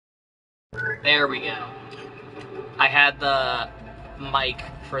There we go. I had the mic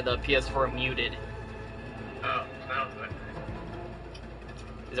for the PS4 muted. Oh, now it's good.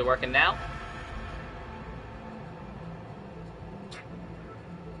 Is it working now?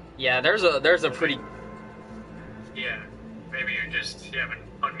 Yeah, there's a pretty... Yeah, maybe you haven't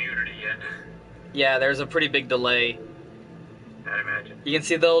unmuted it yet. Yeah, there's a pretty big delay. I'd imagine. You can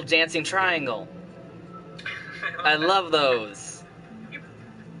see the little dancing triangle. I love those.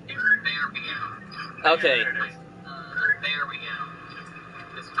 Okay. There it is. There we go.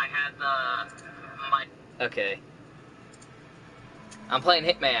 I had the mic. Okay. I'm playing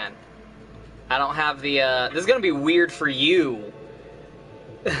Hitman. I don't have the, this is gonna be weird for you.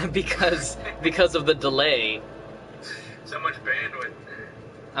 because of the delay. So much bandwidth.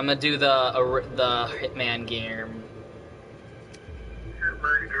 I'm gonna do the Hitman game.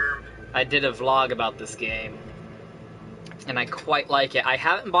 I did a vlog about this game, and I quite like it. I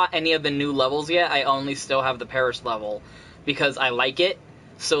haven't bought any of the new levels yet. I only still have the Paris level because I like it.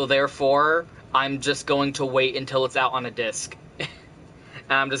 So therefore, I'm just going to wait until it's out on a disc, and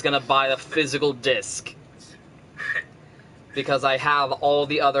I'm just gonna buy the physical disc. Because I have all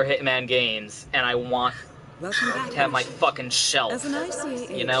the other Hitman games, and I want to have my fucking shelf. As an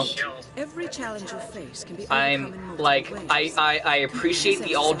ICA you know? Every challenge you face can be I'm, like, I appreciate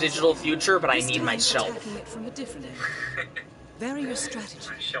the all-digital future, but I need my shelf. It from a different angle. Vary your strategy.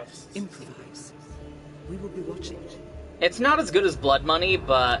 Improvise. We will be watching. It's not as good as Blood Money,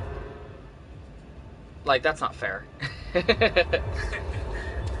 but... like, that's not fair.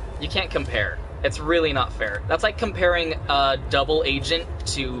 You can't compare. It's really not fair. That's like comparing Double Agent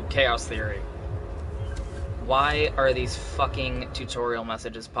to Chaos Theory. Why are these fucking tutorial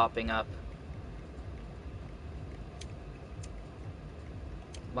messages popping up?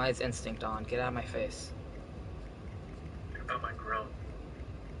 Why is Instinct on? Get out of my face. About my grill.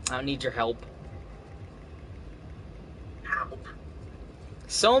 I don't need your help. Help.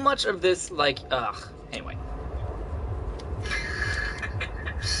 So much of this, like, ugh. Anyway.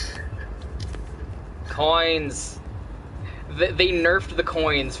 Coins. They nerfed the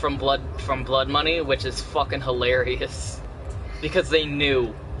coins from Blood Money, which is fucking hilarious. Because they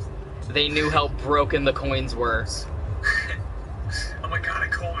knew how broken the coins were. Oh my god, a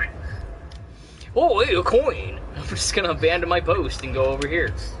coin! Oh, hey, a coin! I'm just gonna abandon my post and go over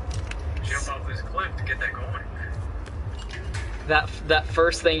here. Jump off this cliff to get that coin. That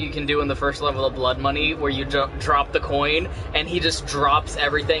first thing you can do in the first level of Blood Money, where you drop the coin, and he just drops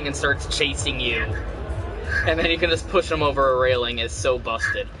everything and starts chasing you. And then you can just push him over a railing, is so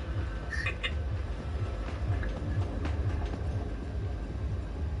busted.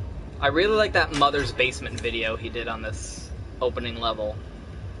 I really like that Mother's Basement video he did on this opening level.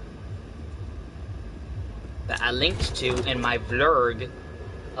 That I linked to in my blurg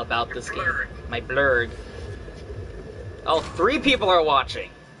about this game. My blurg. Oh, 3 people are watching.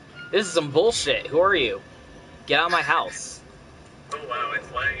 This is some bullshit. Who are you? Get out of my house. Oh wow,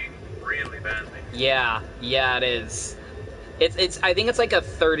 it's lagging really badly. Yeah, it is. I think it's like a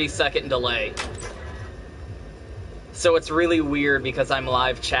 30-second delay. So it's really weird because I'm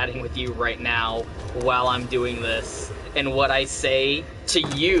live chatting with you right now while I'm doing this. And what I say to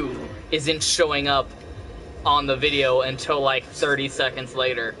you isn't showing up on the video until like 30 seconds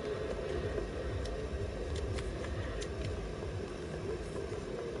later.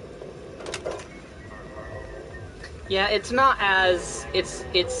 Yeah, it's not as...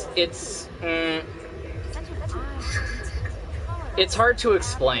 It's hard to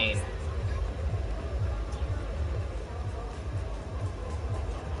explain.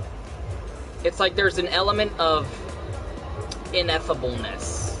 It's like there's an element of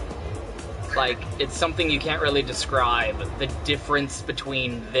ineffableness. Like, it's something you can't really describe. The difference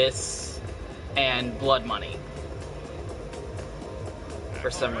between this and Blood Money.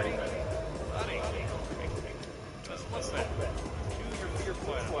 For some reason.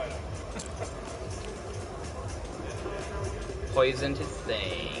 Poisoned his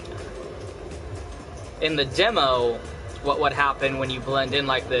thing. In the demo, what would happen when you blend in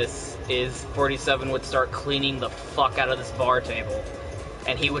like this is 47 would start cleaning the fuck out of this bar table.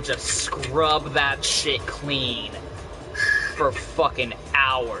 And he would just scrub that shit clean for fucking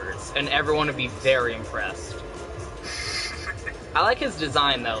hours. And everyone would be very impressed. I like his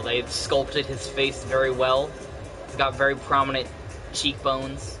design though. They've sculpted his face very well. He's got very prominent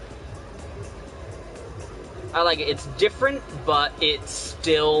cheekbones. I like it. It's different, but it's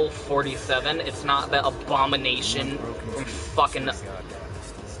still 47. It's not the abomination from fucking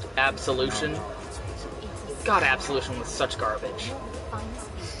Absolution. God, Absolution was such garbage.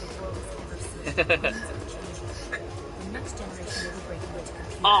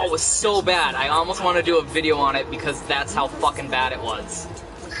 Oh, it was so bad. I almost want to do a video on it because that's how fucking bad it was.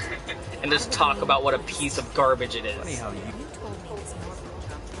 And just talk about what a piece of garbage it is. And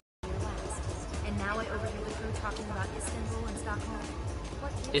now I overhear the crew talking about Istanbul and Stockholm.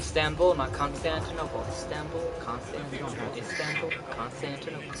 Istanbul, not Constantinople. Istanbul, Constantinople. Istanbul,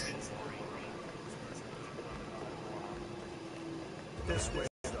 Constantinople. This way.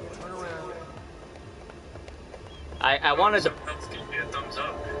 Turn around. I wanted to. Someone else gave me a thumbs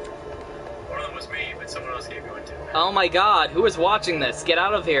up. One of them was me, but someone else gave me one too. Oh my god, who is watching this? Get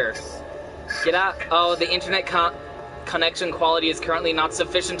out of here. Get out. Oh, the internet connection quality is currently not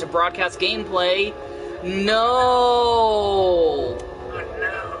sufficient to broadcast gameplay. No! Oh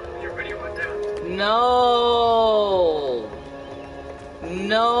no, your video went down. No!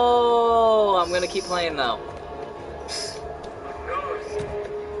 No! I'm gonna keep playing though. Oh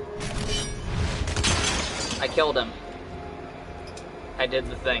I killed him. I did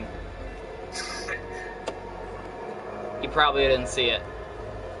the thing. You probably didn't see it. no.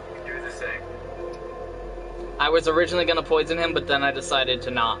 Do the thing. I was originally gonna poison him, but then I decided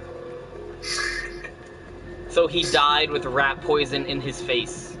to not. So he died with rat poison in his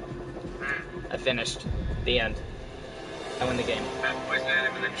face. I finished. The end. I win the game. That poison at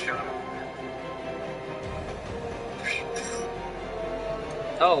him and then shot him.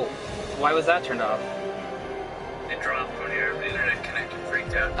 Oh, why was that turned off? It dropped when your internet connection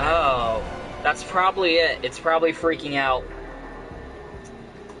freaked out. Oh, that's probably it. It's probably freaking out.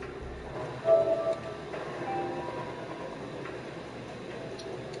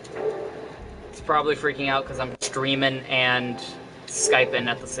 It's probably freaking out because I'm streaming and Skyping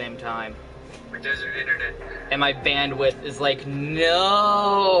at the same time. My desert internet. And my bandwidth is like,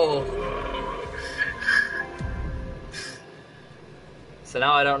 no! So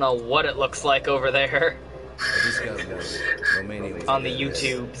now I don't know what it looks like over there. On the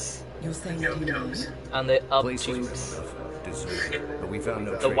YouTubes. You're saying that you know? On the UpTubes. But we found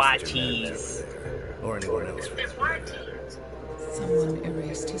no The traces of YTs. Jennifer there, or anyone else. It's YT. Someone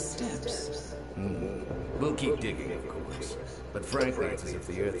erased his steps. We'll keep digging, of course. But frankly, it's as if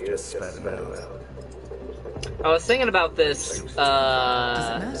the Earth just spat him out. I was thinking about this, Does it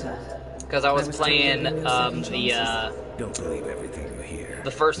matter? because I was still playing, giving you second chances. Don't believe everything you hear.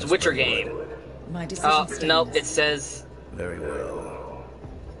 the first Witcher game. My decision Oh, stands. no, it says... Very well.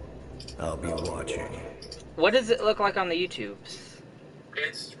 I'll be watching. What does it look like on the YouTubes?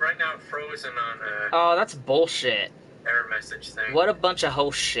 It's right now frozen on Oh, that's bullshit. error message thing. What a bunch of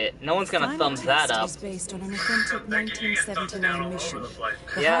host shit. No one's gonna Final thumbs that Test up. is based on an authentic Thank you, you get thumbs down 1979 all mission. over the place.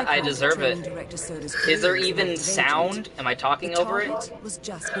 The Yeah, I high-cost deserve training it. director Soda's Is there career even was sound? Am I talking The over it? target was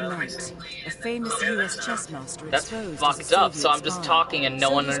Jasper Knight, a famous U.S. chess master That's exposed fucked as a up, so Soviet I'm just spy. talking and no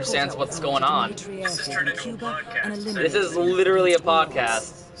one Soda's understands caught up what's with going him at a on. military This is airfield turned in into a Cuba podcast. and This This is eliminated literally a his warlords.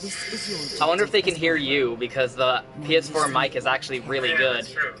 podcast. This is your I wonder if they can objective hear as well. you, because the PS4 mic is actually really Yeah, good.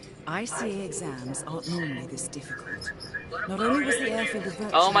 that's true. ICA exams aren't normally this difficult. Not only was the airfield a virtual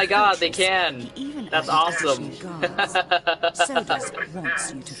Oh my god, they fortress, can! he even That's added awesome. additional guards. Sodas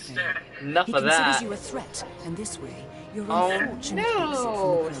wants you to fail. Enough He of considers that. you a threat, and this way, your Oh, unfortunate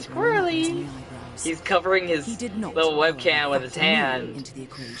no, exit from the program squirrely. happens in the eyebrows. He's covering his He did not little however, webcam with his factor me hand. into the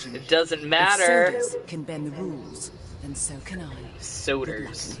equation. It doesn't If matter. Sodas can bend the rules, then so can I. Good luck,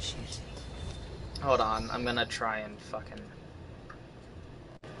 Soders. initiate. Hold on, I'm gonna try and fucking...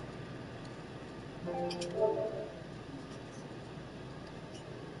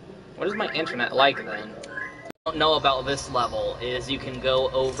 What is my internet like then? What I don't know about this level is you can go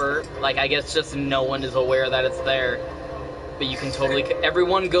over, like I guess just no one is aware that it's there, but you can totally,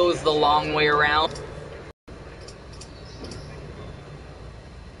 everyone goes the long way around.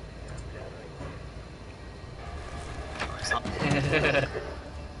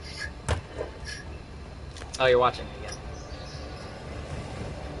 Oh, you're watching it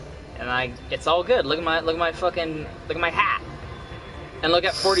again. And it's all good. Look at my fucking, look at my hat. And look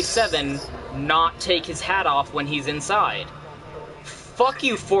at 47 not take his hat off when he's inside. Fuck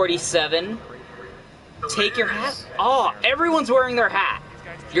you, 47. Take your hat. Oh, everyone's wearing their hat.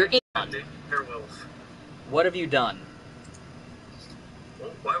 You're in. What have you done?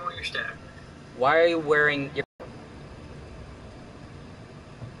 Why won't you stab? Why are you wearing your... At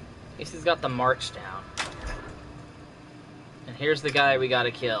least he's got the march down. And here's the guy we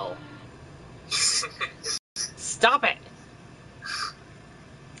gotta kill. Stop it!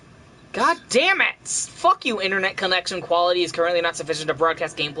 God damn it! Fuck you, internet connection quality is currently not sufficient to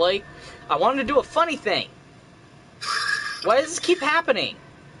broadcast gameplay. I wanted to do a funny thing. Why does this keep happening?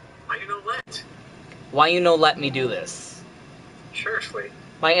 Why you don't let? Why you no let me do this? Seriously.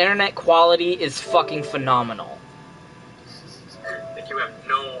 My internet quality is fucking phenomenal. Thank you have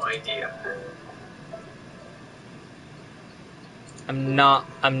no idea. I'm not.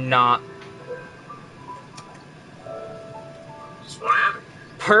 Just what happened?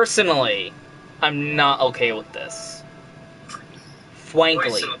 Personally, I'm not okay with this.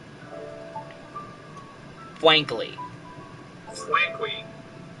 Frankly. Frankly.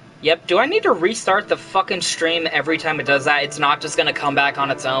 Yep, do I need to restart the fucking stream every time it does that? It's not just gonna come back on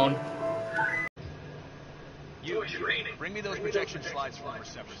its own? You bring me those projection slides from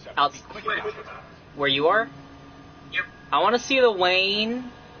reception. Out where you are? Yep. I want to see the Wayne.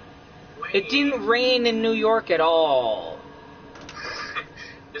 It didn't rain in New York at all.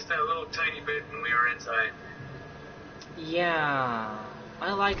 Just that little tiny bit when we were inside. Yeah,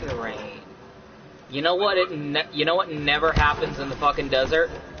 I like the rain. You know what? You know what never happens in the fucking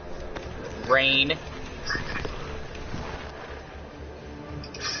desert? Rain.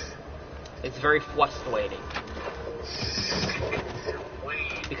 It's very frustrating.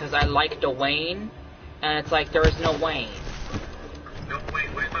 Because I like the Wayne, and it's like there is no Wayne. No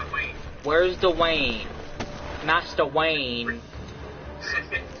Wayne, where's my Wayne? Where's the Wayne? Master Wayne.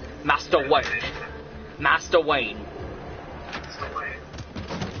 Master Wayne. Master Wayne.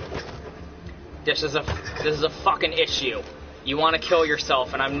 This is a fucking issue. You want to kill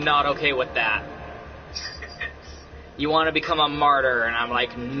yourself, and I'm not okay with that. You want to become a martyr, and I'm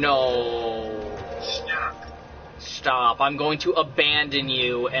like, no. Stop. I'm going to abandon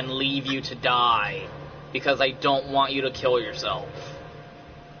you and leave you to die. Because I don't want you to kill yourself.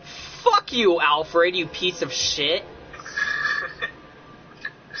 Fuck you, Alfred, you piece of shit.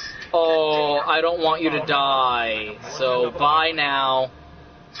 Oh, I don't want you to die. So, bye now.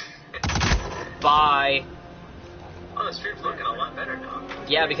 Bye. Oh, the stream's looking a lot better now.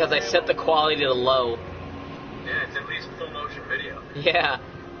 Yeah, because I set the quality to low. Yeah, it's at least full motion video. Yeah.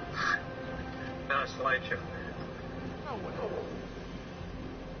 Not a slideshow.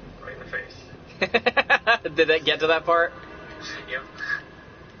 Right in the face. Did it get to that part? Yep.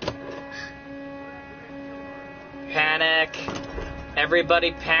 Panic.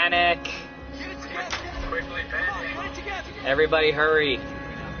 Everybody panic. Quickly panic. Everybody hurry.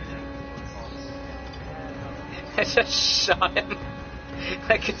 I just shot him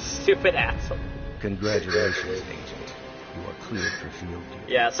like a stupid asshole. Congratulations, Agent. You are cleared for field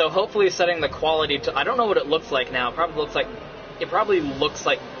duty. Yeah, so hopefully setting the quality to... I don't know what it looks like now. It probably looks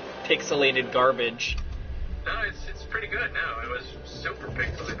like pixelated garbage. No, it's pretty good now. It was super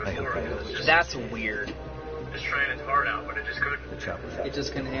pixelated before. It was just, that's weird. Just trying its heart out, but it just couldn't. The chopper's out. It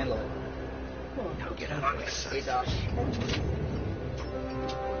just couldn't handle it. Now get out of my sight.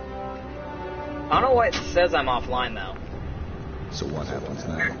 I don't know why it says I'm offline, though. So what happens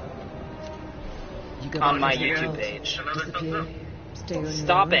now? On my YouTube page. Disappear, stay on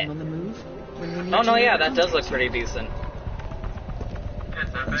Stop it. on the move. When we need Oh, no, you, yeah, we that does look contact pretty decent.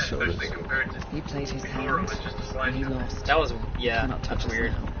 It's not bad, especially compared to you. He played his before it hand, was just a and he slideshow. lost. That was, yeah, Cannot touch that's us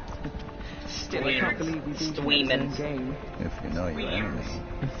weird. now. I can't believe we beat him at the Stweamin'. game. If you know your enemy.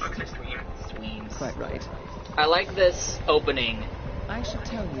 Foxeh Stweam. Sweens. Quite right. I like this opening. I should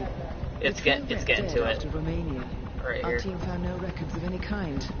tell you. It's getting to it. After Romania. Right Our here. team found no records of any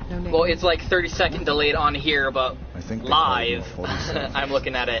kind. No names. Well, it's like 30-second delayed on here, but I think they live, called him 47. I'm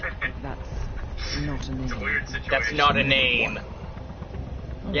looking at it. That's not a name. It's a weird situation. That's not a name.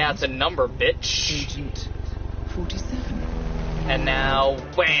 Yeah, it's a number, bitch. Agent 47. And now,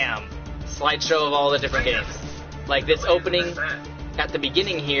 wham! Slideshow of all the different games. Like, this opening at the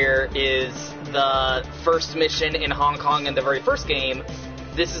beginning here is the first mission in Hong Kong in the very first game.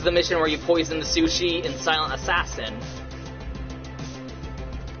 This is the mission where you poison the sushi in Silent Assassin.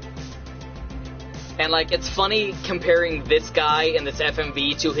 And, like, it's funny comparing this guy in this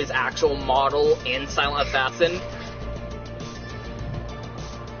FMV to his actual model in Silent Assassin.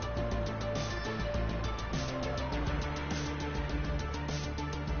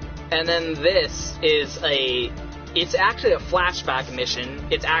 And then this is it's actually a flashback mission.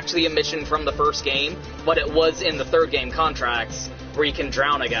 It's actually a mission from the first game, but it was in the third game contracts, where you can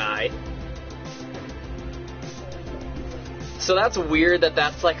drown a guy. So that's weird that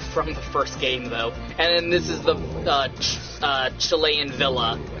that's, like, from the first game, though. And then this is the Chilean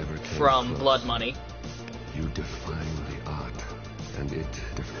villa from Blood Money. You define the art, and it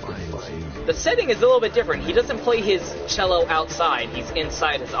defines you. The setting is a little bit different. He doesn't play his cello outside. He's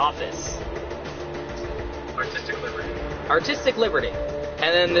inside his office. Artistic liberty. Artistic liberty.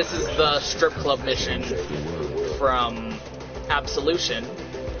 And then this is the strip club mission from Absolution,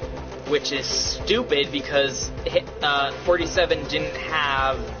 which is stupid because 47 didn't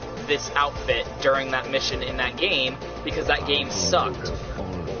have this outfit during that mission in that game because that game sucked.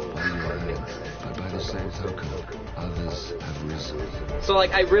 But by the same token, others have risen. So,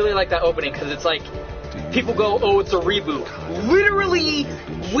 like, I really like that opening, because it's like, people go, oh, it's a reboot. Literally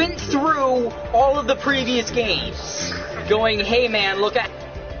went through all of the previous games, going, hey man, look at...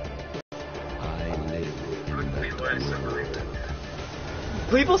 I live in that world.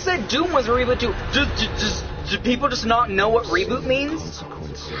 People said Doom was a reboot too. Do people just not know what reboot means?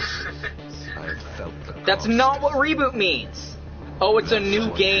 I've felt the That's not what reboot means. Oh, it's a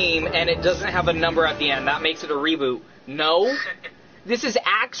new game and it doesn't have a number at the end. That makes it a reboot. No. This is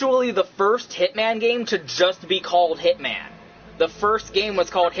actually the first Hitman game to just be called Hitman. The first game was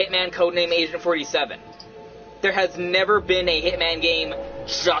called Hitman Codename Agent 47. There has never been a Hitman game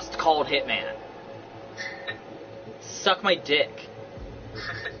just called Hitman. Suck my dick.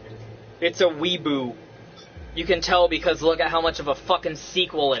 It's a weeboo. You can tell because look at how much of a fucking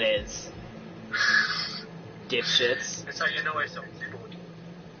sequel it is. Dipshits. That's how you know it's a reboot.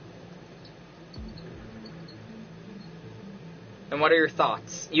 And what are your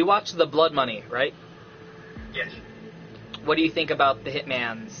thoughts? You watched the Blood Money, right? Yes. What do you think about the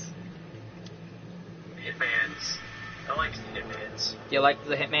Hitmans? Hitmans. I like the Hitmans. You like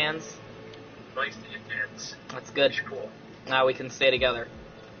the Hitmans? I like the Hitmans. That's good. It's cool. Now we can stay together.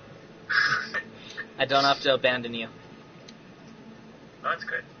 I don't have to abandon you. That's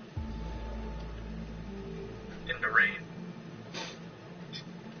good. In the rain.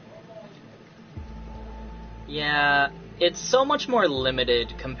 Yeah, it's so much more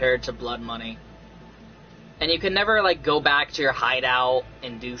limited compared to Blood Money. And you can never, like, go back to your hideout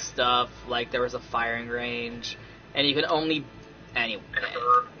and do stuff. Like, there was a firing range. And you can only... Anyway. And a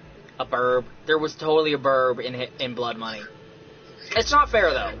burb. A burb. There was totally a burb in Blood Money. It's not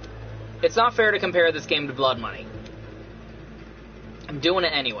fair, though. It's not fair to compare this game to Blood Money. I'm doing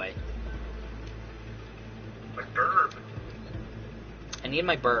it anyway. A burb. I need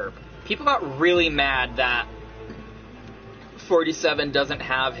my burb. People got really mad that 47 doesn't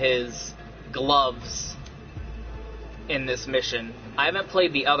have his gloves in this mission. I haven't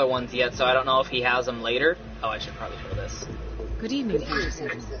played the other ones yet, so I don't know if he has them later. Oh, I should probably show this. Good evening,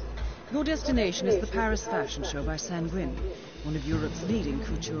 47. Your destination is the Paris Fashion Show by Sanguine, one of Europe's leading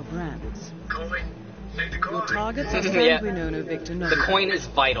couture brands. Coin. Take the Your coin. targets are Yeah. Sanguine owner Victor The Novick, coin is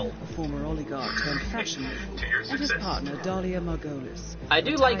vital. a former oligarch turned fashion To your and his success. partner Dahlia Margolis. I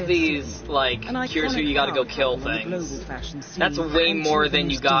do like these, like, An here's who iconic you gotta go power kill couple on the things. global fashion scene That's way and more two of the than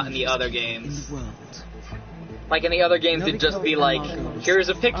you most got in the dangerous other people games. in the world. Like, in the other games, it'd just be like, here's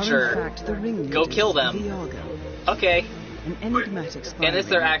a Are in picture. fact the ringleaders Go kill them. of Iago, Okay. an enigmatic spy And this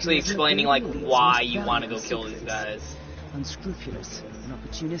they're ring actually who is explaining, like, one of the why lead's you most want to go valuable kill these secrets. guys. Unscrupulous and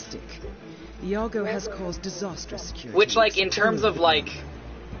opportunistic, Iago has caused disastrous security. Which, like, in terms of, like,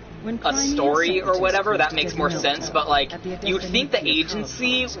 When a Crimean story or separatists whatever, that forced makes their more meltdown sense, but, like, at the you'd Odessa think the nuclear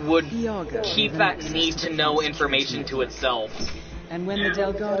agency power would plant, Iago keep had that access need to the know security information to network. itself. And when the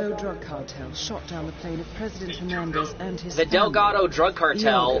Delgado drug cartel shot down the plane of President Hernandez and his The family, Delgado drug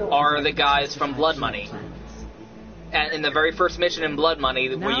cartel Iago are the guys identified from Blood key Money. plans. And in the very first mission in Blood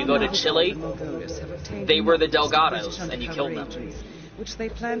Money, where you go to Now Chile, Margolis and Margolis have obtained they were the records of Delgados, British and you undercover killed them. agents, which they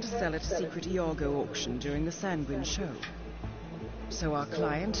plan to sell at a secret Iago auction during the Sanguine show. So our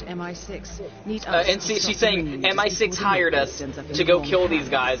client, MI6, need us and to see, stop she's the saying ringleaders MI6 before the hired network us ends up in to the go wrong kill these hands.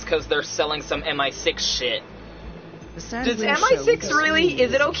 guys because they're selling some MI6 shit. The Does Sanguine show MI6 will really? be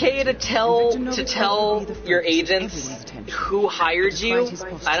Is it okay to tell And Victor Novick will be the first your to agents everyone's attention. who hired Despite you? his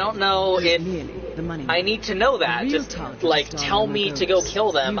posture, I don't know he is if merely the money I man. need to know that. The real Just target like is tell Dahlia me to go Margolis,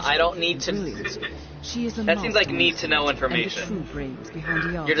 kill them. I don't need to. brilliant. She is a That seems like mastermind need to know and the information. true brains behind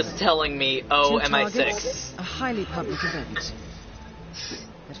Iago. You're just telling me, oh, Two targets, MI6. a highly public event.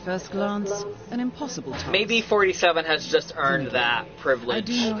 At first glance, an impossible task. Maybe 47 has just earned that I privilege.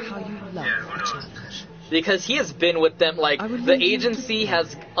 do know how you love Yeah, a challenge. Because he has been with them, like, I would the leave you agency to-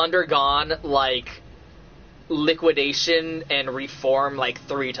 has undergone, like, liquidation and reform, like,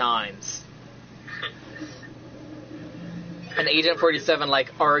 3 times. And Agent 47,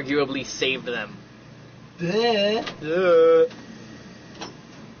 like, arguably saved them.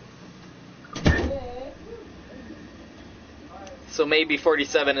 So maybe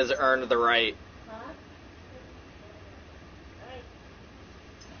 47 has earned the right.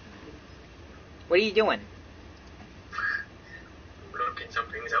 What are you doing? Looking some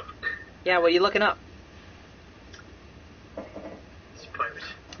things up. Yeah, what are you looking up? It's private.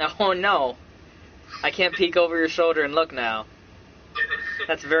 Oh no. I can't peek over your shoulder and look now.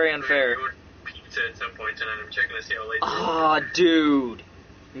 That's very unfair. We're gonna go pizza at some point tonight. I'm checking to see how late. Ah, dude.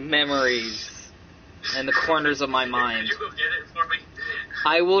 Memories. In the corners of my Could mind. you go get it for me?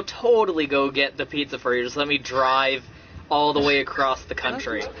 I will totally go get the pizza for you. Just let me drive all the way across the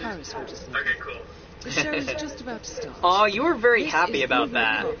country. Welcome to Paris, 47. Okay, cool. The show is just about to start. Oh, you were very This happy is about the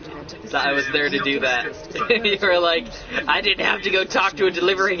that. carpet event at the That I was there to do that. Stweam. You were like, I didn't have to go talk to a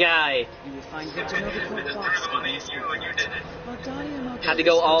delivery guy. You will find the Genovicor basket in this and you did it. While Dahlia and Had to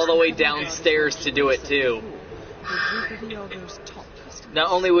go all the way downstairs to do it too. the group of Iago's top customers. Not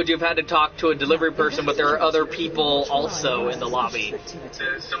only would you have had to talk to a delivery person, but there are other people also in the lobby.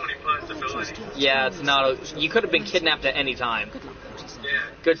 There's so many possibilities. Yeah, it's not. You could have been kidnapped at any time. Yeah.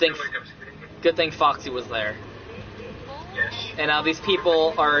 Good thing. Feel like I'm- Good thing Foxeh was there. Yes. And now these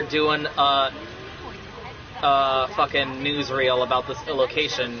people are doing a fucking newsreel about this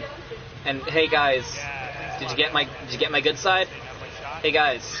location. And hey guys, did you get my good side? Hey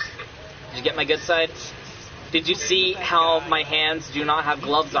guys, did you get my good side? Did you see how my hands do not have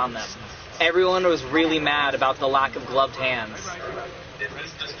gloves on them? Everyone was really mad about the lack of gloved hands. Is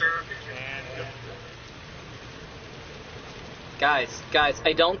this disturbing? Guys,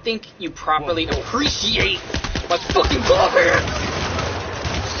 I don't think you properly appreciate my fucking glove hands.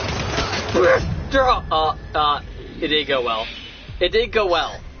 It did go well. It did go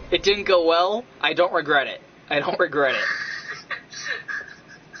well. It didn't go well. I don't regret it. I don't regret it.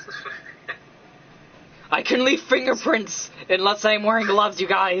 I can leave fingerprints unless I'm wearing gloves, you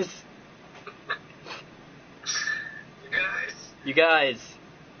guys. You guys.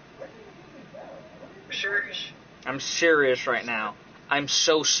 Sure. I'm serious right now. I'm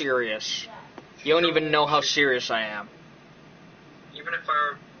so serious. You don't even know how serious I am. Even if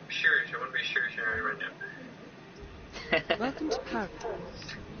I were serious, I wouldn't be serious right now. Welcome to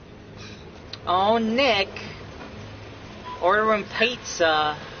Paradise. Oh, Nick. Ordering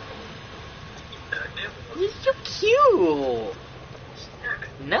pizza. He's so cute.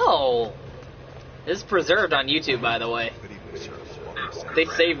 No. This is preserved on YouTube, by the way. They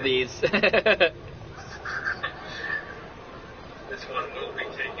saved these. This one will be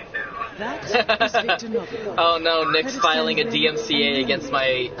taken down. That is Victor Novikov. Oh no, Nick's filing a DMCA against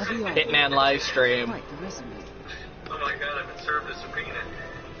my Hitman live stream. Quite the resume. Oh my god, I've been served a subpoena.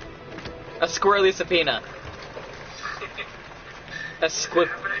 A squirrely subpoena. A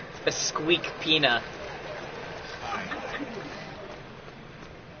squeak pina.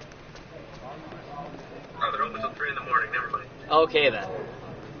 Oh, they're open till 3 in the morning, never mind. Okay then.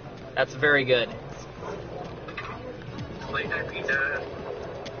 That's very good. Late night pizza.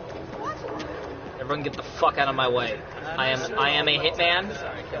 Everyone get the fuck out of my way. I am a hitman.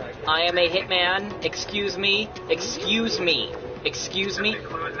 I am a hitman. Excuse me. Excuse me. Excuse me.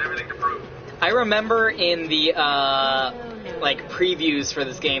 Clues and everything to prove. I remember in the like previews for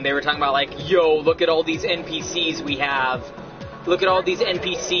this game, they were talking about like, yo, look at all these NPCs we have. Look at all these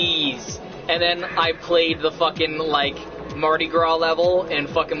NPCs. And then I played the fucking like Mardi Gras level in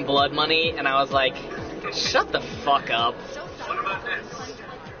fucking Blood Money, and I was like, shut the fuck up. What about this?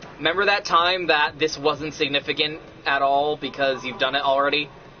 Remember that time that this wasn't significant at all because you've done it already?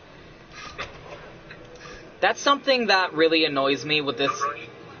 That's something that really annoys me with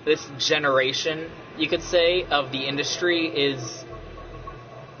this generation, you could say, of the industry is,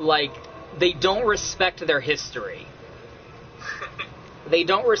 like, they don't respect their history. They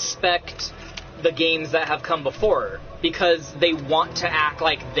don't respect the games that have come before because they want to act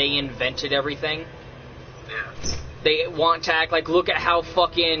like they invented everything. Yeah. They want to act like, look at how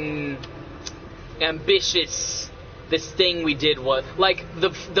fucking ambitious this thing we did was. Like,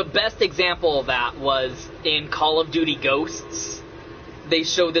 the best example of that was in Call of Duty Ghosts. They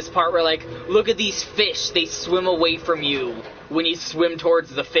showed this part where, like, look at these fish. They swim away from you when you swim towards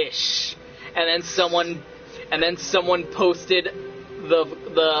the fish. And then someone posted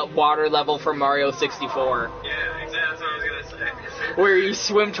the water level from Mario 64. Yeah, exactly. That's what I was gonna say. Where you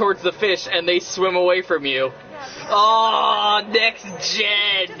swim towards the fish and they swim away from you. Oh, next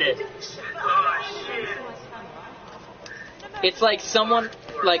gen! Oh, shit. It's like someone,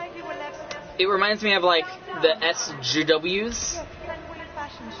 like, it reminds me of, like, the SJWs.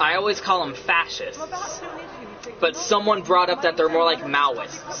 I always call them fascists. But someone brought up that they're more like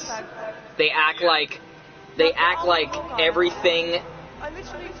Maoists. They act like everything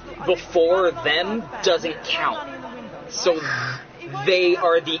before them doesn't count. So they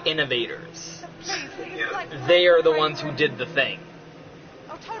are the innovators. They are the ones who did the thing.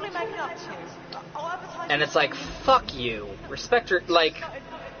 And it's like, fuck you. Respect your, like,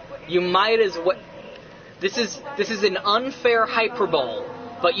 you might as well, this is an unfair hyperbole,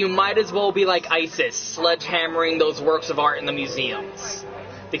 but you might as well be like ISIS, sledgehammering those works of art in the museums.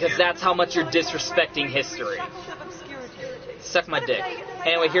 Because that's how much you're disrespecting history. Suck my dick.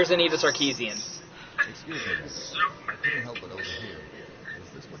 Anyway, here's Anita Sarkeesian. Excuse me, I couldn't help it over here. Is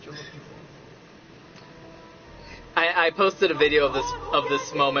this what you're looking for? I posted a video of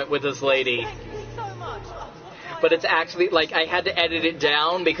this moment with this lady. but it's actually, like, I had to edit it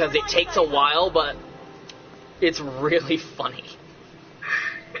down because it takes a while, but it's really funny.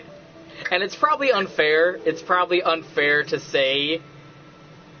 And it's probably unfair. It's probably unfair to say,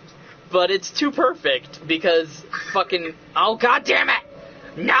 but it's too perfect because fucking... Oh, God damn it!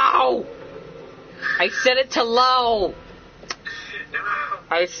 No! I set it to low!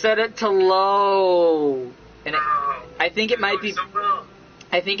 I set it to low! And I think it might be...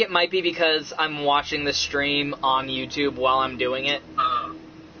 I think it might be because I'm watching the stream on YouTube while I'm doing it. I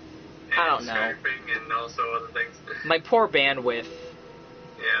don't know. And also other things. My poor bandwidth.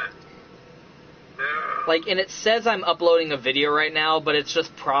 Yeah. No. Like, and it says I'm uploading a video right now, but it's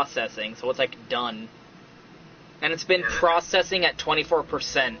just processing, so it's like done. And it's been processing at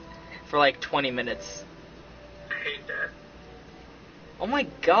 24% for like 20 minutes. I hate that. Oh my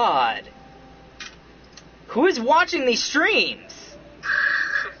god. Who is watching these streams?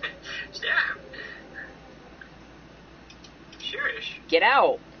 Yeah. Sure-ish. Get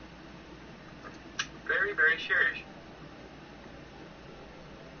out. Very, very sure-ish.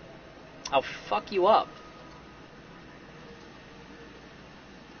 I'll fuck you up.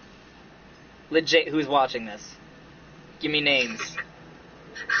 Legit, who's watching this? Give me names.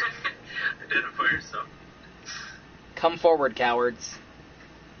 Identify yourself. Come forward, cowards.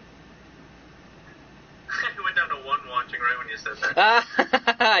 I went down to one watching right when you said that.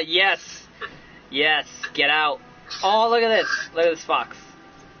 Ah, yes. Yes, get out. Oh, look at this. Look at this fox.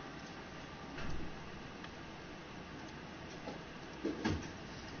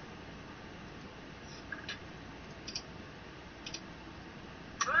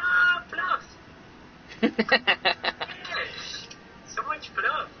 So much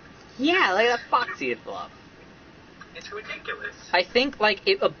fluff. Yeah, look at that Foxeh fluff. It's ridiculous. I think, like,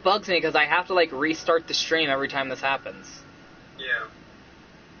 it bugs me because I have to, like, restart the stream every time this happens. Yeah.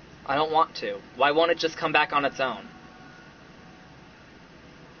 I don't want to. Why won't it just come back on its own?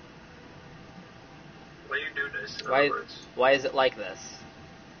 Why you do this? In other words? Why is it like this?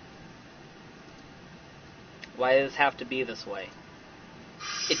 Why does it have to be this way?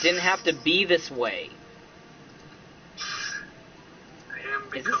 It didn't have to be this way.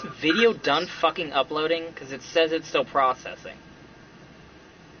 Is this video done fucking uploading? Because it says it's still processing.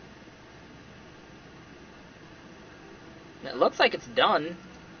 It looks like it's done.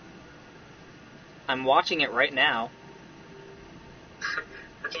 I'm watching it right now.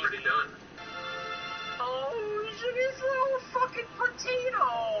 It's already done. Oh, look at this little fucking potato!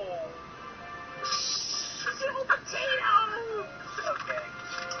 This little potato! Okay.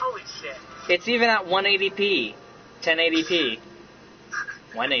 Holy shit. It's even at 180p. 1080p.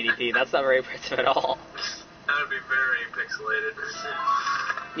 180p, that's not very impressive at all. That would be very pixelated.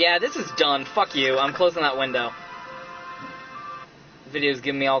 Yeah, this is done. Fuck you. I'm closing that window. The video's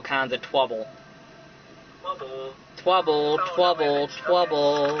giving me all kinds of twubble. Bubble. Twubble, twubble,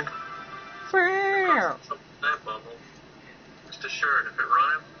 twubble. That bubble. Just assured, if it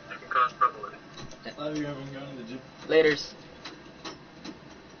rhymes, it can cause trouble in it. Oh, you haven't gone to the gym? Laters.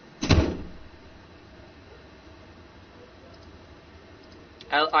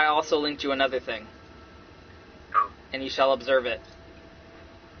 I also linked you another thing. Oh. And you shall observe it.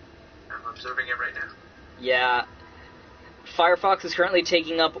 I'm observing it right now. Yeah. Firefox is currently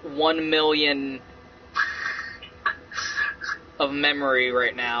taking up 1 million of memory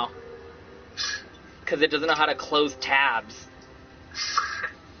right now. Because it doesn't know how to close tabs.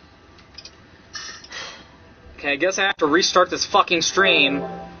 Okay, I guess I have to restart this fucking stream.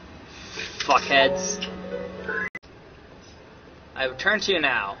 Fuckheads. I return to you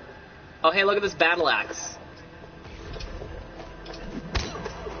now. Oh, hey, look at this battle axe.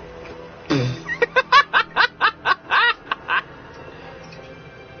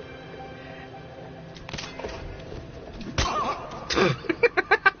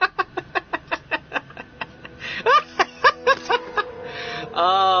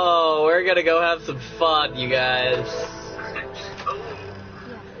 Oh, we're gonna go have some fun, you guys.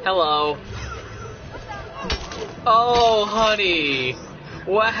 Hello. Oh, honey.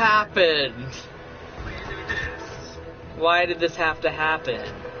 What happened? Why did this have to happen?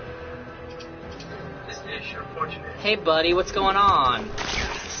 This is unfortunate. Hey, buddy, what's going on?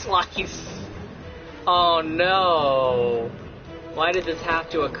 Slice. Oh, no. Why did this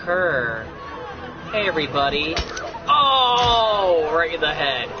have to occur? Hey, everybody. Oh, right in the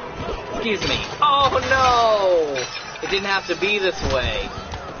head. Excuse me. Oh, no. It didn't have to be this way.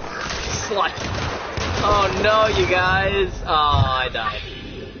 Slice. Oh no, you guys! Oh, I died.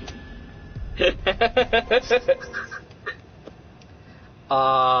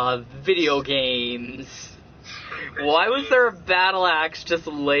 Video games. Why was there a battle axe just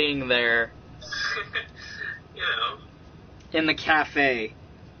laying there? Yeah, you know. In the cafe.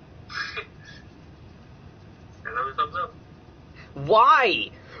 Another thumbs up.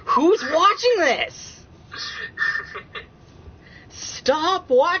 Why? Who's watching this? Stop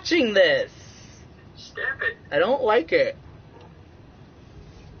watching this. Stop it. I don't like it.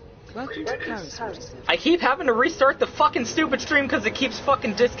 Welcome to Paris 47. I keep having to restart the fucking stupid stream because it keeps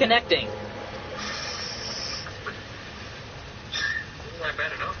fucking disconnecting. Isn't that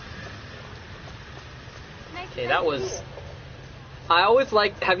bad enough? Okay, that was... I always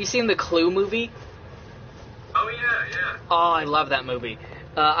liked... Have you seen the Clue movie? Oh, yeah, yeah. Oh, I love that movie.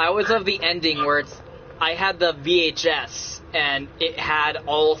 I always love the ending where it's... I had the VHS, and it had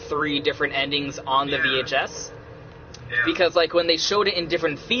all 3 different endings on the VHS. Yeah. Because, like, when they showed it in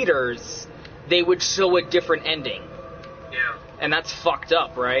different theaters, they would show a different ending. Yeah. And that's fucked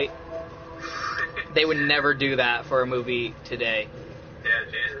up, right? They would never do that for a movie today. Yeah,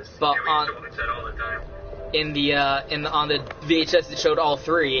 Jesus. But yeah, we used to watch that all the time. On the VHS, it showed all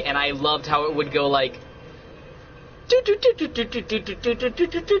 3, and I loved how it would go like...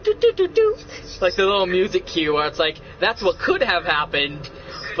 like the little music cue where it's like, that's what could have happened,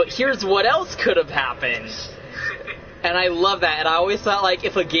 but here's what else could have happened. And I love that, and I always thought, like,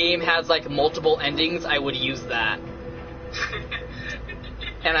 if a game has, like, multiple endings, I would use that.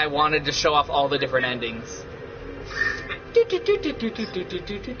 And I wanted to show off all the different endings.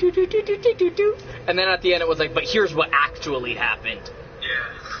 And then at the end it was like, but here's what actually happened.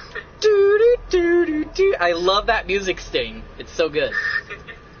 Yeah. I love that music sting. It's so good.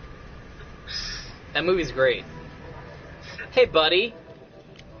 That movie's great. Hey, buddy.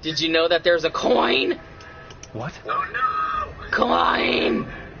 Did you know that there's a coin? What? Oh, no! Coin!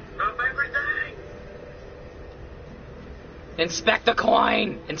 Not my birthday! Inspect the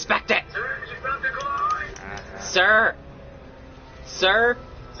coin! Inspect it! Sir, you found the coin! Sir! Sir!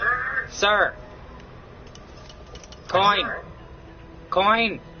 Sir! Sir! Coin!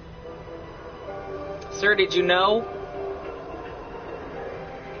 Coin! Sir, did you know?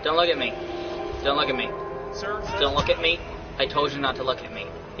 Don't look at me. Don't look at me. Sir? Don't look at me. I told you not to look at me.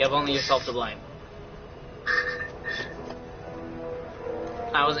 You have only yourself to blame.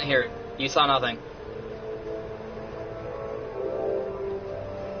 I wasn't here. You saw nothing.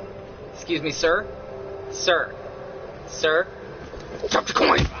 Excuse me, sir? Sir? Sir? Drop the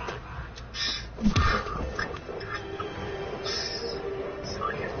coin!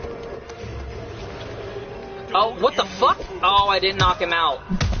 Oh, what the fuck? Oh, I didn't knock him out.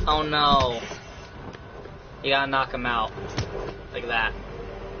 Oh no. You gotta knock him out. Like that.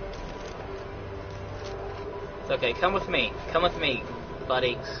 It's okay, come with me. Come with me,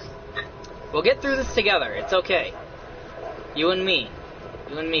 buddy. We'll get through this together. It's okay. You and me.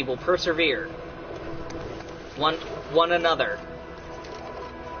 You and me will persevere. One another.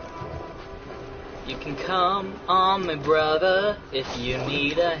 You can come on me, brother, if you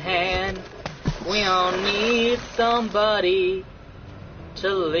need a hand. We all need somebody to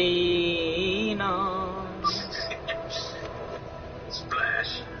lean on.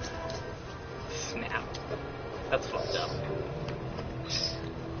 Splash. Snap. That's fucked up.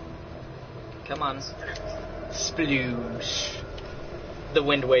 Come on. Sploosh. The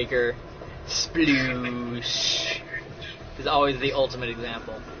Wind Waker. Sploosh. Is always the ultimate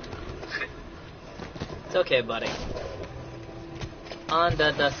example. It's okay, buddy.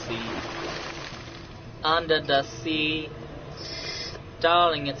 Under the sea. Under the sea.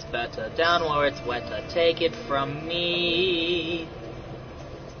 Darling, it's better down where it's wetter. Take it from me.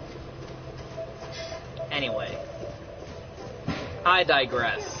 Anyway. I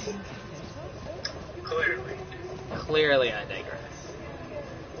digress. Clearly. Clearly I digress.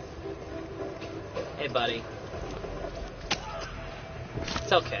 Hey, buddy.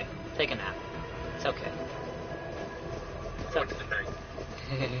 It's okay. Take a nap. It's okay. It's okay.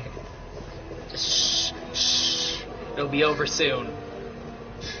 Just shh, shh. It'll be over soon.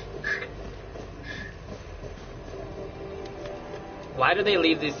 Why do they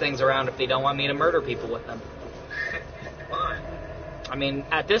leave these things around if they don't want me to murder people with them? Why? I mean,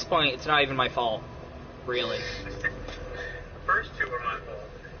 at this point, it's not even my fault. Really. The first two were my fault.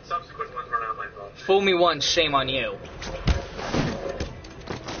 Subsequent ones were not my fault. Fool me once, shame on you.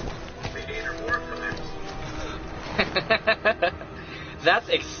 We need more times. That's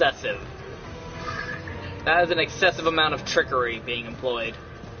excessive. That is an excessive amount of trickery being employed.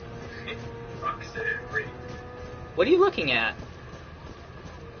 Foxeh. What are you looking at?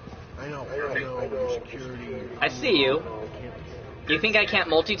 I know, security. I see you. You think I can't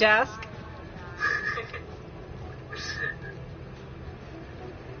multitask?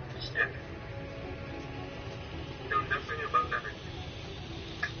 Know nothing about everything.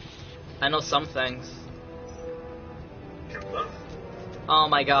 I know some things. Oh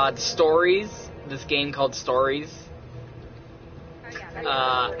my god, Stories, this game called Stories,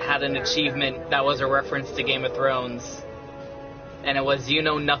 had an achievement that was a reference to Game of Thrones, and it was You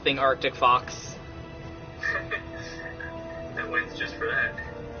Know Nothing Arctic Fox. That wins just for that.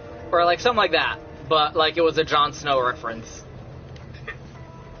 Or like something like that, but like it was a Jon Snow reference.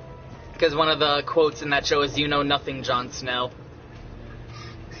 Because one of the quotes in that show is, "You know nothing, Jon Snow."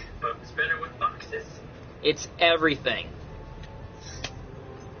 But it's better with foxes. It's everything.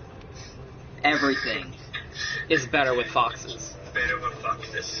 Everything is better with foxes. Better with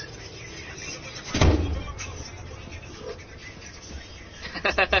foxes.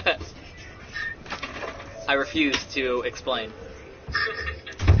 I refuse to explain.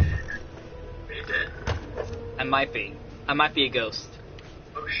 Are you dead? I might be. I might be a ghost.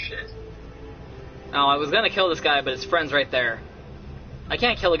 Oh shit. Oh, I was gonna kill this guy, but his friend's right there. I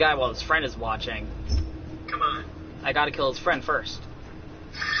can't kill a guy while his friend is watching. Come on. I gotta kill his friend first.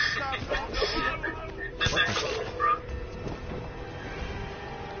 That's that close, bro.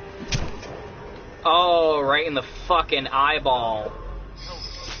 Oh, right in the fucking eyeball.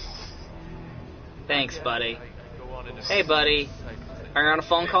 Thanks, buddy. Hey, buddy. Are you on a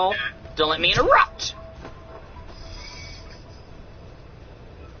phone call? Don't let me interrupt!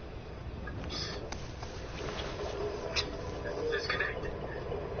 Disconnected.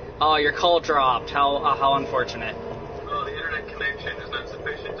 Oh, your call dropped. How unfortunate. Oh, the internet connection is not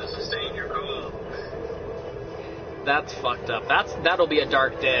sufficient to sustain your call. That's fucked up. That'll be a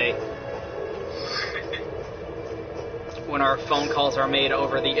dark day. When our phone calls are made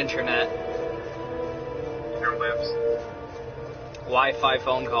over the internet. Interwebs. Wi-Fi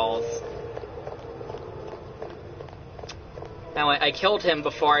phone calls. Now, I killed him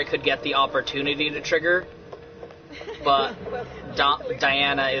before I could get the opportunity to trigger. But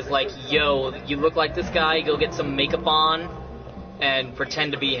Diana is like, yo, you look like this guy, go get some makeup on and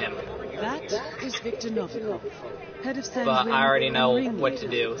pretend to be him. That is Victor Novikov, head of Sanguine. But I already know and what to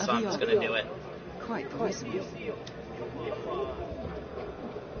ringleader do, so of I'm the just gonna do it. Quite the resume.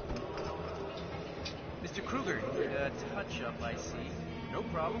 Mr. Kruger, you need a touch-up, I see. No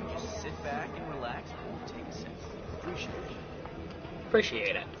problem, just sit back and relax. Won't take a second. Appreciate it.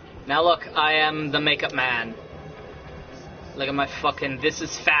 Appreciate it. Now look, I am the makeup man. Look at my fucking... This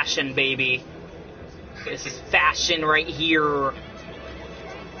is fashion, baby. This is fashion right here.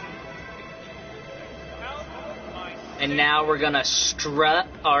 And now we're gonna strut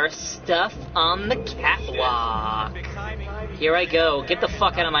our stuff on the catwalk. Here I go. Get the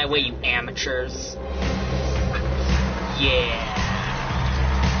fuck out of my way, you amateurs. Yeah.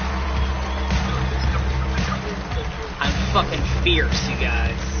 I'm fucking fierce, you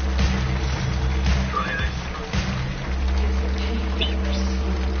guys. Fierce.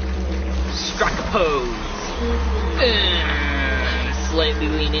 Struck a pose. Slightly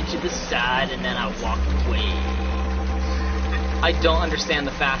lean into the side, and then I walk away. I don't understand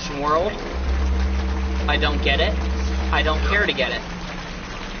the fashion world. I don't get it. I don't care to get it.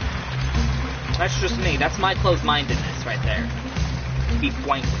 That's just me. That's my closed-mindedness right there. To be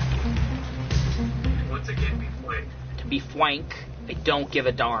frank with you. Once again, be frank. To be frank, I don't give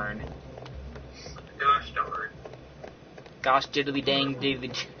a darn. Gosh darn. Gosh diddly dang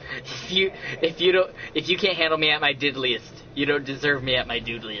diddly. If you can't handle me at my diddliest, you don't deserve me at my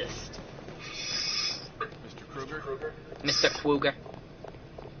doodliest. Mr. Kruger? Mr. Kruger.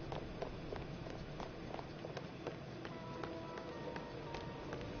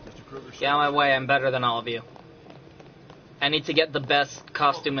 Mr. Kruger, Get out of my way, I'm better than all of you. I need to get the best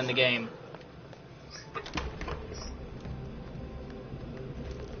costume in the game.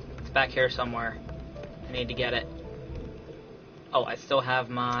 It's back here somewhere. I need to get it. Oh, I still have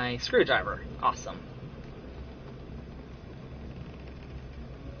my screwdriver. Awesome.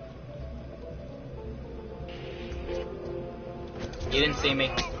 You didn't see me.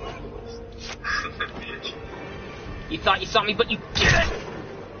 You thought you saw me, but you didn't!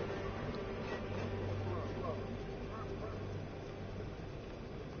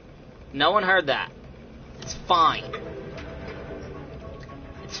 No one heard that. It's fine.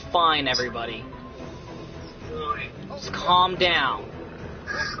 It's fine, everybody. Just calm down.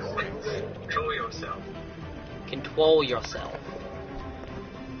 Control yourself. Control yourself.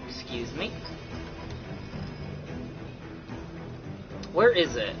 Excuse me? Where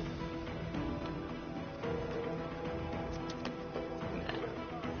is it?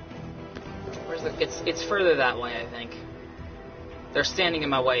 Where's the... It's further that way, I think. They're standing in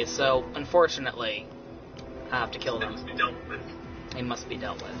my way, so unfortunately, I have to kill them. They must be dealt with. They must be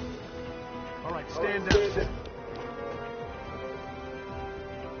dealt with. Alright, stand down.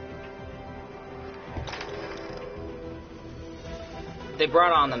 They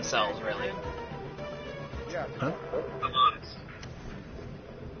brought on themselves, really. Huh? I'm honest.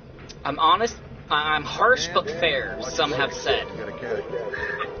 I'm honest. I'm harsh but fair, some have said. Got a cat.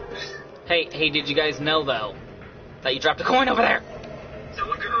 Hey, did you guys know, though, that you dropped a coin over there? Oh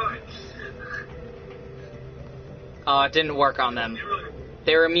my god. It didn't work on them.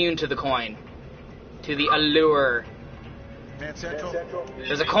 They're immune to the coin. To the allure. Man Central.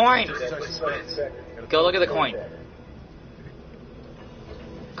 There's a coin! Just as I suspect. Go look at the coin.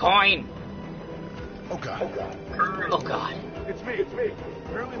 Coin! Oh god. Oh, God. It's me.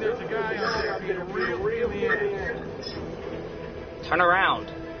 Apparently there's a guy out there being a real alien. Turn around.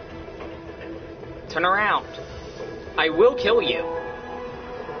 Turn around. I will kill you.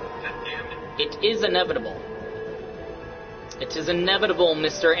 It is inevitable. It is inevitable,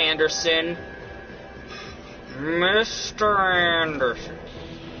 Mr. Anderson. Mr. Anderson.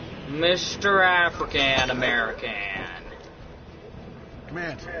 Mr. African American.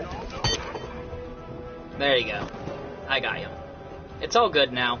 Command. There you go. I got you. It's all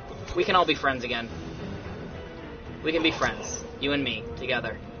good now. We can all be friends again. We can be friends. You and me,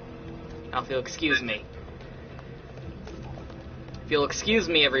 together. Now if you'll excuse me. If you'll excuse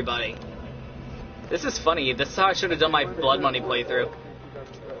me, everybody. This is funny. This is how I should have done my Blood Money playthrough.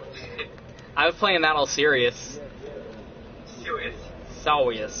 I was playing that all serious. Serious.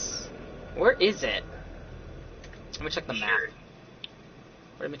 Where is it? Let me check the map.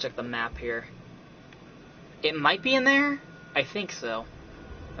 Let me check the map here. It might be in there? I think so.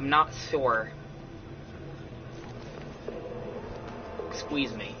 I'm not sure.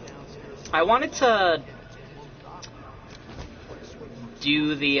 Squeeze me. I wanted to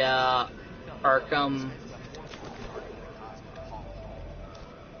do the Arkham.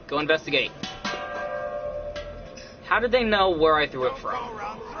 Go investigate. How did they know where I threw it from?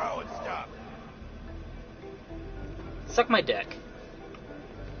 Suck my dick.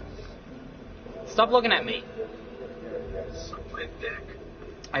 Stop looking at me.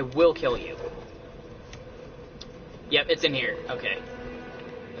 I will kill you. Yep, it's in here. Okay.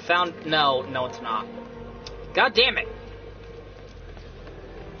 I found... No, it's not. God damn it!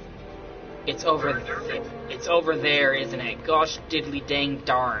 It's over... It's over there, isn't it? Gosh diddly dang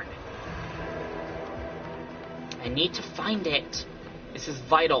darn. I need to find it. This is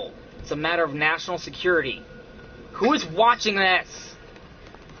vital. It's a matter of national security. Who is watching this?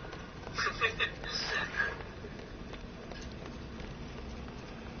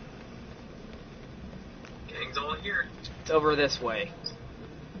 Gang's all here. It's over this way.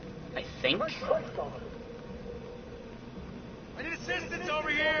 I think. I need assistance over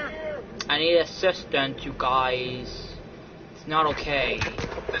here. I need assistance, you guys. It's not okay.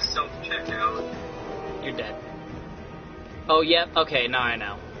 The self-checkout. You're dead. Oh, yep. Okay, now I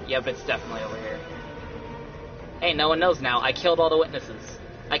know. Yep, it's definitely over here. Hey, no one knows now. I killed all the witnesses.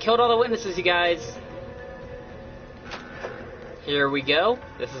 I killed all the witnesses, you guys. Here we go.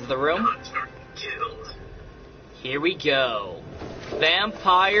 This is the room. Killed. Here we go.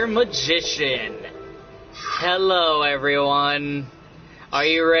 Vampire Magician. Hello, everyone. Are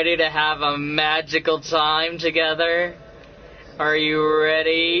you ready to have a magical time together? Are you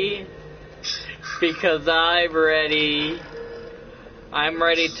ready? Because I'm ready. I'm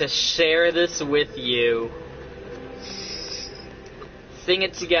ready to share this with you. Sing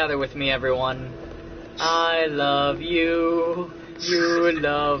it together with me, everyone. I love you. You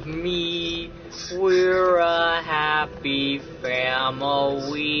love me. We're a happy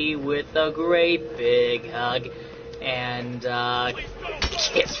family with a great big hug and a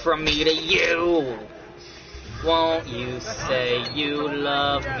kiss from me to you. Won't you say you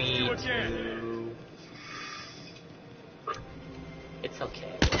love me too? It's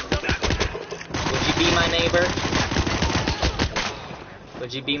okay. Would you be my neighbor?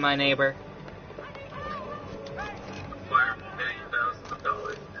 Would you be my neighbor? Wire paying thousands of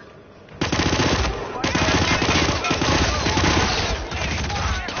dollars.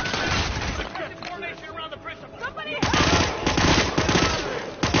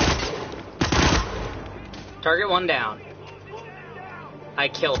 Target one down. I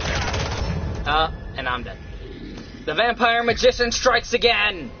killed her. And I'm dead. The Vampire Magician strikes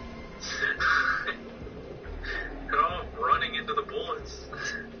again! Oh, running into the bullets.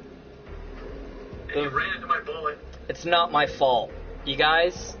 And you ran into my bullet. It's not my fault. You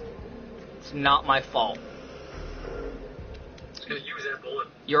guys, it's not my fault. Just gonna use that bullet.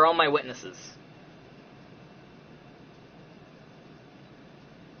 You're all my witnesses.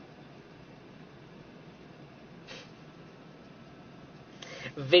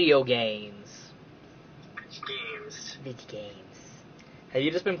 Video games. Games. Video games. Have you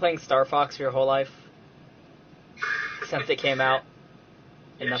just been playing Star Fox your whole life? Since it came out?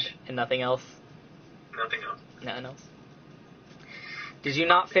 And nothing else? Nothing else. Nothing else? Did you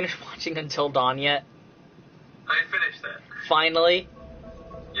not finish watching Until Dawn yet? I finished that. Finally?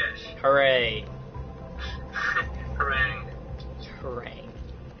 Yes. Hooray. Hooray. Hooray.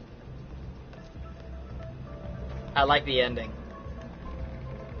 I like the ending.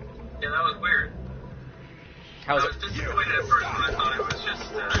 Yeah, that was weird. How was I was it? disappointed at first, but I thought it was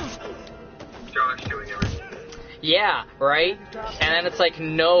just Josh doing everything. Yeah, right? And then it's like,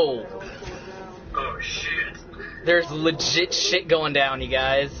 no. Oh, shit. There's legit shit going down, you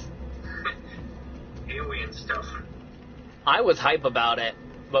guys. Alien stuff. I was hype about it,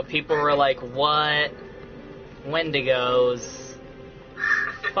 but people were like, what? Wendigos.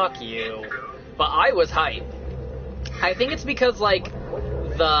 Fuck you. But I was hype. I think it's because, like,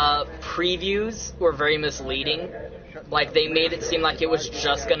 the previews were very misleading. Like, they made it seem like it was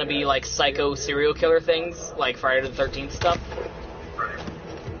just gonna be, like, psycho serial killer things, like Friday the 13th stuff.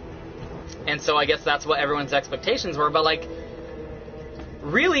 And so I guess that's what everyone's expectations were, but, like,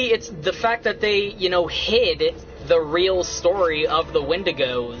 really, it's the fact that they, you know, hid the real story of the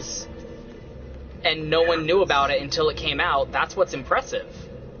Wendigos, and no one knew about it until it came out. That's what's impressive.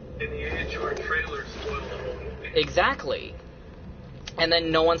 In the age where trailers spoil the whole movie. Exactly. And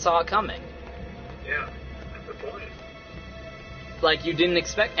then no one saw it coming. Yeah, that's the point. Like, you didn't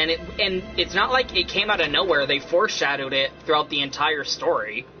expect, and it's not like it came out of nowhere. They foreshadowed it throughout the entire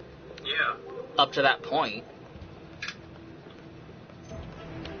story. Yeah. Up to that point.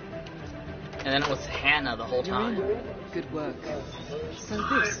 And then it was Hannah the whole time. Good work. So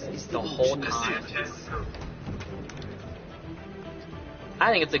this is The whole auction of time. secrets.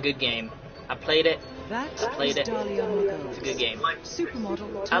 I think it's a good game. I played it. That Played is it. Dahlia Margot. It's a good game. Supermodel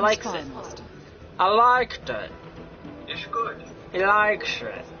turned I liked spy it. master. I liked it. It's good. He likes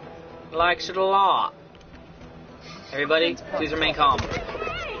it. Likes it a lot. Everybody, please remain calm.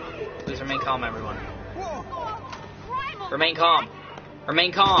 Please remain calm, everyone. Remain calm.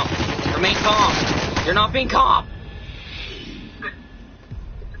 Remain calm. Remain calm. You're not being calm.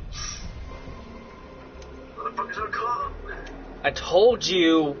 Motherfuckers are calm. I told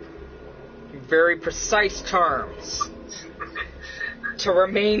you in very precise terms to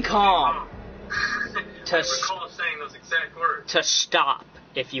remain calm. I recall saying those exact words. To stop,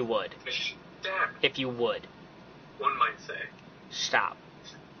 if you would. Stab, If you would. one might say. Stop.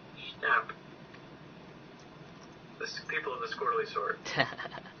 Stab. The people of the squirrely sort.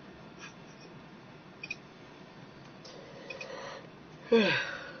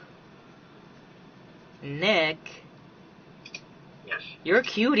 Nick, Yes. you're a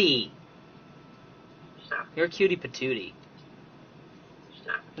cutie. Stab. You're a cutie patootie.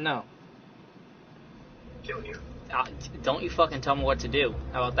 Stab. No. Kill you. Don't you fucking tell me what to do.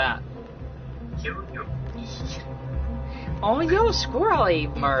 How about that? Kill you. Oh, yo,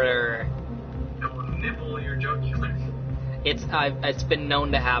 squirrely murder. I will nibble your jugular. It's been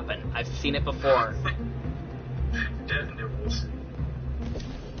known to happen. I've seen it before. Death nibbles.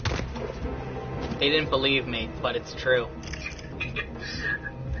 They didn't believe me, but it's true.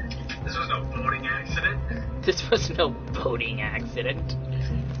 This was no boating accident. This was no boating accident.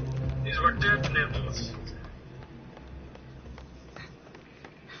 These were death nibbles.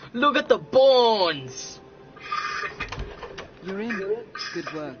 Look at the bones! You're in.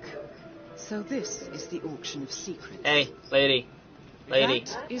 Good work. So this is the auction of secrets. Hey, lady. Lady.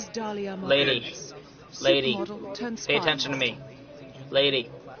 That is Dahlia Margot. Lady. Lady. Supermodel turned Pay spy attention to me. master. Lady.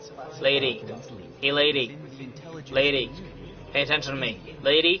 Lady. Hey, lady. Lady. Pay attention to me.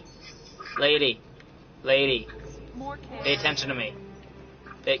 Lady. Lady. Lady. Pay attention to me.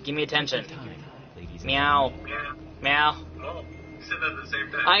 Hey, give me attention. Meow. Yeah. Meow. Oh, you said that at the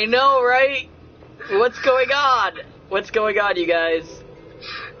same time. I know, right? What's going on? What's going on, you guys?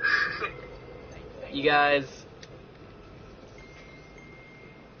 You guys.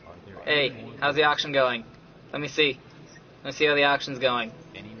 Hey, how's the auction going? Let me see. Let me see how the auction's going.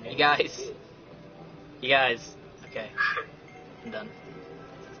 You guys. You guys. Okay. I'm done.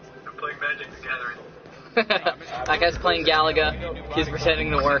 I'm playing Magic the Gathering. That guy's playing Galaga. He's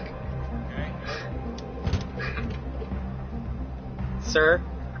pretending to work. Sir?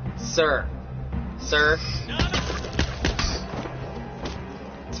 Sir? Sir?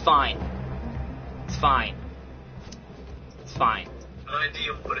 It's fine. It's fine. It's fine.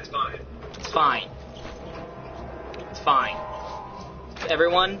 Ideal, but it's fine. It's fine. It's fine.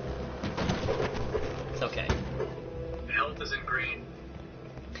 Everyone? It's okay. The health is in green.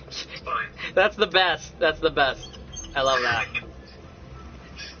 It's fine. That's the best. That's the best. I love that.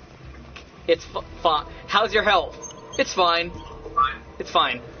 It's fine. How's your health? It's fine. Fine. It's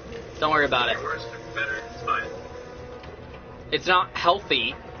fine. Don't worry about it. Worse, better, it's fine. It's not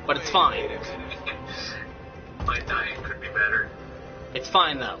healthy, but it's fine. My diet could be better. It's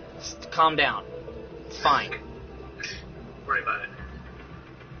fine though. Just calm down. It's fine. Worry about it.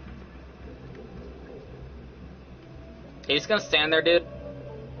 Are you just gonna stand there, dude?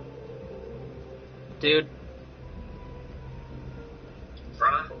 Dude.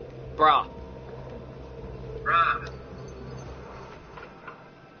 Bruh. Bruh. Bruh.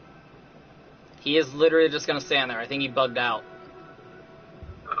 He is literally just gonna stand there. I think he bugged out.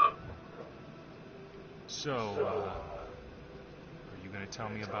 Uh-oh. So, are you gonna tell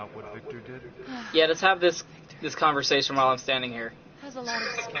me about what Victor did? Yeah, let's have this conversation while I'm standing here. Has a lot of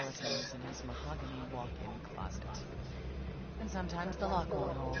skeletons in his mahogany walk-in closet. And sometimes the lock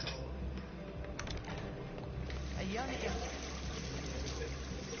won't hold. A young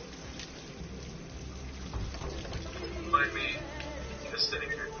Mind me just sitting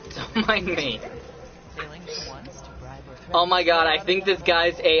here. Don't mind me. failing for once to bribe or threaten. Oh my god, I think this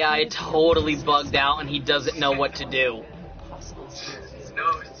guy's AI totally bugged out and he doesn't know what to do. Impossible series.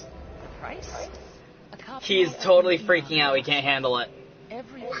 No, it's Price? A copy He is of totally every freaking out. He can't handle it.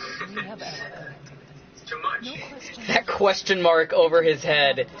 Everything we have ever collected. too much. No question. That question mark over his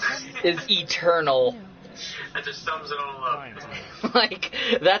head is eternal. That just sums it all up. Like,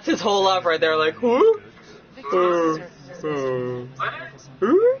 that's his whole life right there. Like, whoo?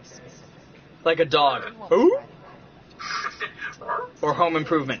 Like a dog. Who? Or Home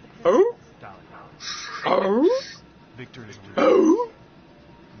Improvement. Who? Victor is Who?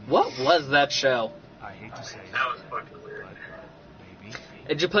 What was that show? I hate to say it, That was fucking weird. but maybe.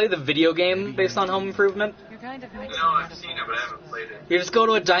 Did you play the video game based on Home Improvement? You're kind of mixing No, I've seen it, but I haven't played it. You just go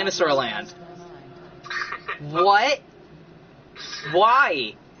to a dinosaur land. What?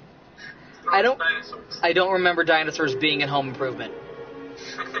 Why? Dinosaurs. I don't remember dinosaurs being in Home Improvement.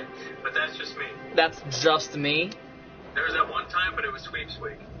 But that's just me. That's just me. There was that one time, but it was Sweeps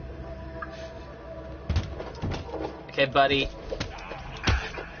Week. Okay, buddy.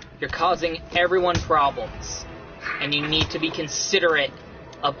 You're causing everyone problems. And you need to be considerate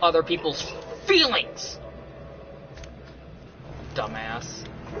of other people's feelings. Dumbass.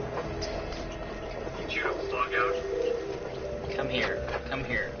 Get you to bug out. Come here. Come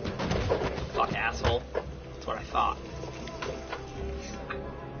here. Fuck, asshole. That's what I thought.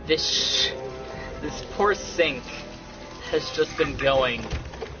 This poor sink has just been going.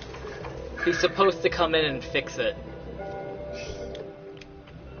 He's supposed to come in and fix it.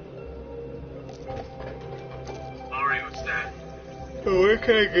 Ari, what's that? Where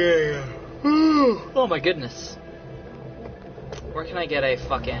can I get Oh my goodness. Where can I get a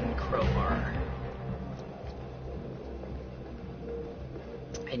fucking crowbar?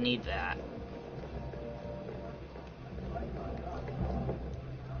 I need that.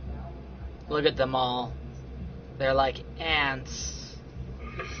 Look at them all. They're like ants.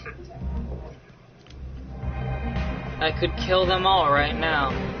 I could kill them all right now.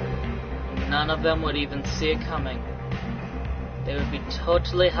 None of them would even see it coming. They would be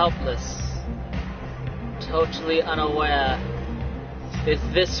totally helpless. Totally unaware. Is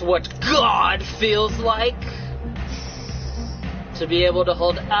this what God feels like? To be able to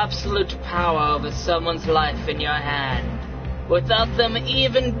hold absolute power over someone's life in your hand, without them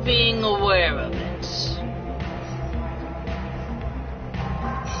even being aware of it.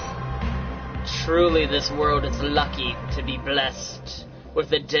 Truly, this world is lucky to be blessed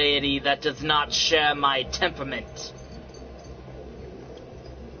with a deity that does not share my temperament.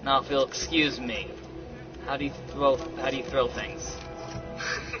 Now, if you'll excuse me, how do you throw things?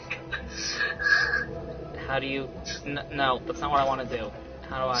 How do you... No, that's not what I want to do.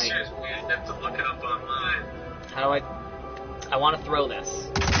 How do I... It's weird. You have to look it up online. How do I... I want to throw this.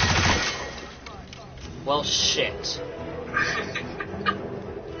 Well, shit.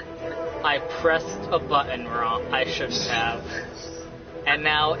 I pressed a button wrong. I shouldn't have. And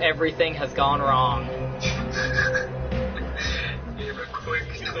now everything has gone wrong. Give a quick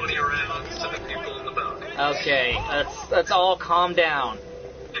 20 rounds to the people in the boat. Okay, let's all calm down.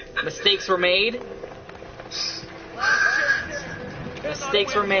 Mistakes were made.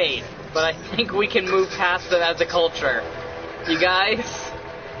 Mistakes were made, but I think we can move past them as a culture. You guys,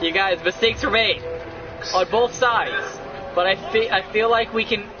 mistakes were made on both sides. But I feel like we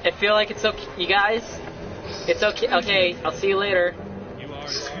can. I feel like it's okay. You guys, it's okay. Okay, I'll see you later. You are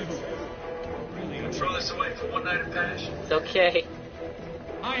Throw this away for one night of passion. It's okay.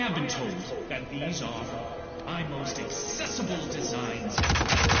 I have been told that these are my most accessible designs.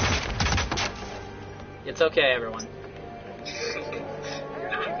 It's okay, everyone.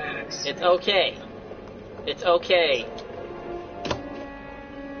 It's okay. It's okay.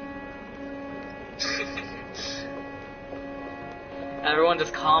 Everyone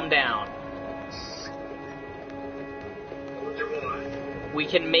just calm down. We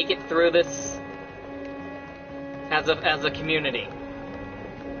can make it through this as a community.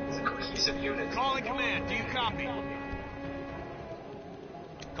 It's a cohesive unit. Calling command. Do you copy?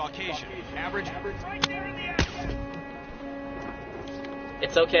 Caucasian. Average. Right there in the action.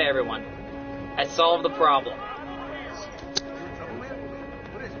 It's okay, everyone. I solved the problem.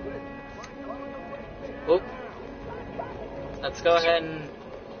 Oop. Let's go ahead and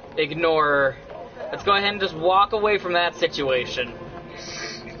ignore. Let's go ahead and just walk away from that situation.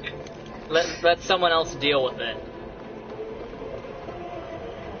 Let someone else deal with it.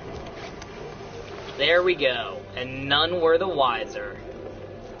 There we go. And none were the wiser.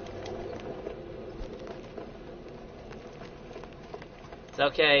 It's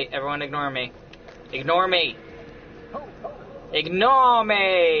okay. Everyone ignore me. Ignore me. Ignore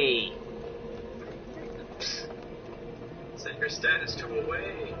me! Set your status to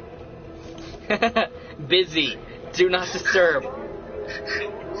away. Busy. Do not disturb.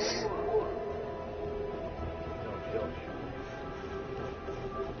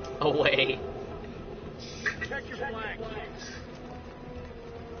 Away. Check your flag.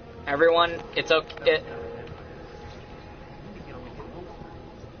 Everyone, it's okay.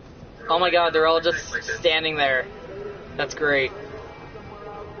 Oh my god, they're all just standing there. That's great.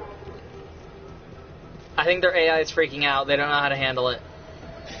 I think their AI is freaking out. They don't know how to handle it.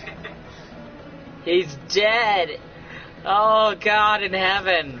 He's dead! Oh god in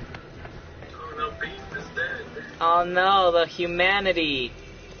heaven. Oh no, Beast is dead. Oh no, the humanity.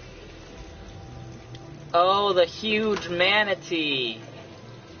 Oh, the huge manatee.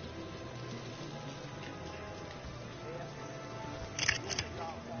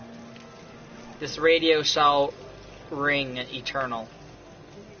 This radio shall ring eternal.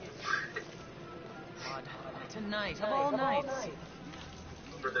 Tonight, of all nights.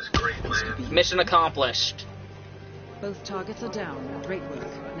 For this great land. Mission accomplished. Both targets are down. Great work.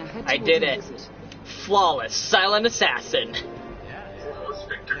 Now head I towards did the it. exit. Flawless. Silent assassin. Flawless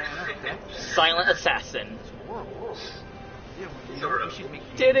victory. Silent assassin. You know, we should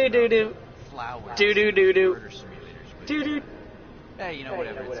make Do do do do. flowers. Do do do do. Murder simulators. But, Do do. hey, you know,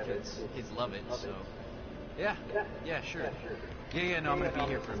 whatever. It's kids love it, so. Yeah, sure. Yeah, no, I'm gonna be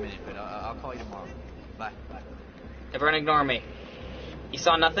here for a minute, but I'll call you tomorrow. Bye. Everyone ignore me. You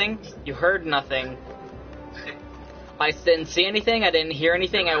saw nothing? You heard nothing. I didn't see anything, I didn't hear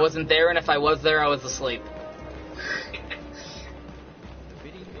anything, I wasn't there, and if I was there, I was asleep.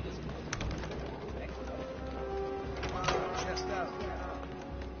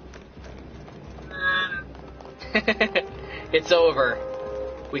 It's over.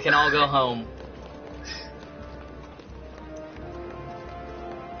 We can all go home.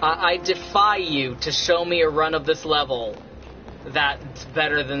 I defy you to show me a run of this level that's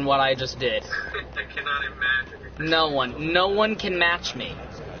better than what I just did. I cannot imagine. No one can match me.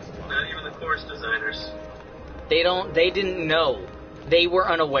 Not even the course designers. They didn't know. They were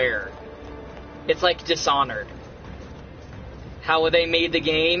unaware. It's like Dishonored. How they made the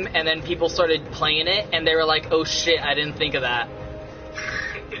game, and then people started playing it, and they were like, oh shit, I didn't think of that.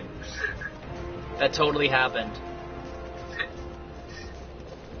 That totally happened.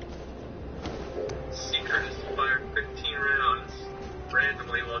 Seeker just fired 15 rounds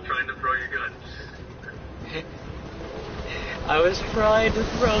randomly while trying to throw your gun. I was trying to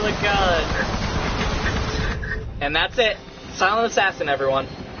throw the gun. And that's it. Silent Assassin, everyone.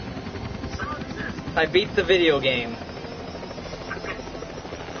 I beat the video game.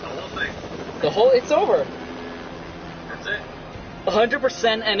 The whole thing. It's over. That's it.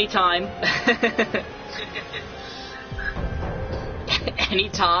 100% anytime.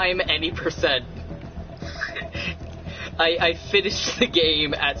 Anytime, any percent. I finished the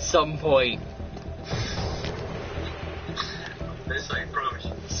game at some point. This I promise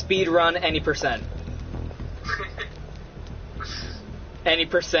you. Speed run, any percent. Any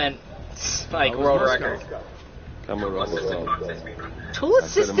percent, like world record.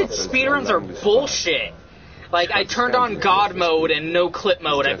 Tool-assisted speedruns are bullshit. Like, I turned on God mode and no clip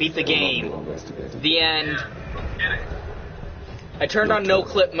mode, I beat the game. The end. I turned on no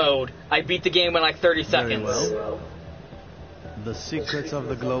clip mode, I beat the game in like 30 seconds. Very well. The secrets of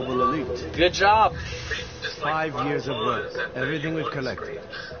the global elite. Good job. 5 years of work. Everything we've collected.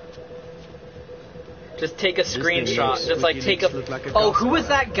 Just take a screenshot. makes Just like Wiki take Leaks a... look like a Oh, golf who was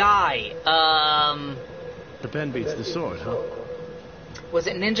club. that guy? The pen beats the sword, huh? Was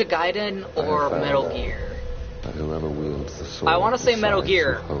it Ninja Gaiden or Metal Gear? But whoever wields the sword I want to say Metal decides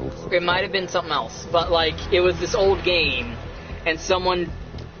Gear. who holds the It might have been something else, but like it was this old game, and someone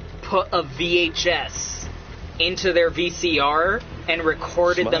put a VHS into their VCR, and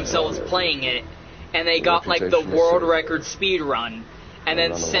recorded themselves playing it, and they got like the world record speed run, and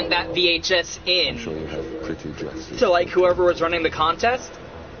then sent that VHS in to like whoever was running the contest.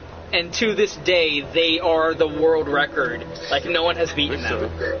 And to this day, they are the world record. Like, no one has beaten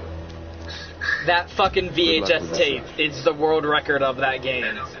them. That fucking VHS tape is the world record of that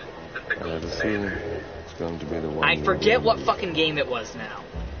game. I forget what fucking game it was now.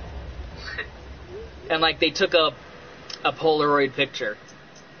 And, like, they took a Polaroid picture.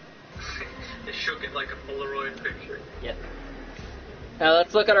 They shook it like a Polaroid picture. Yep. Now,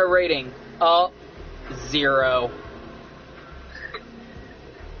 let's look at our rating. Oh, 0.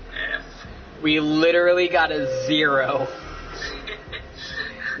 We literally got a 0.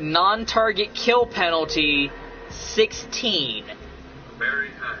 Non-target kill penalty, 16. Very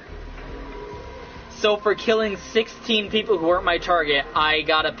high. So for killing 16 people who weren't my target, I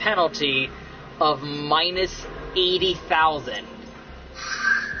got a penalty of minus 80,000.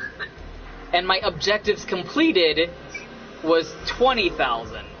 And my objectives completed was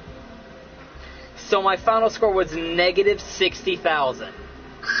 20,000. So my final score was negative 60,000. Hey,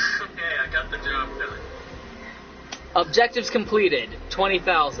 I got the job done. Objectives completed,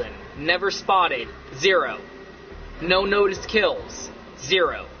 20,000. Never spotted, 0. No noticed kills,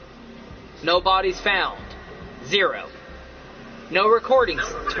 0. No bodies found, 0. No recordings.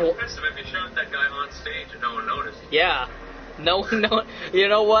 That would be impressive if you shot that guy on stage and no one noticed. Yeah. No, you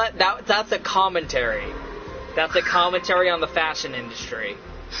know what? That's a commentary. That's a commentary on the fashion industry.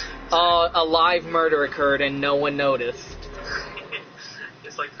 A live murder occurred and no one noticed.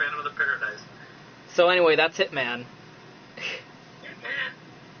 It's like Phantom of the Paradise. So anyway, that's Hitman.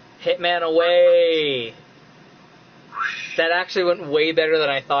 Hitman away. That actually went way better than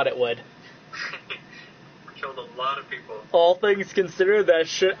I thought it would. Killed a lot of people. All things considered, I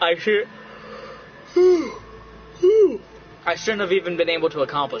shouldn't have even been able to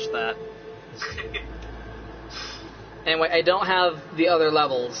accomplish that. Anyway, I don't have the other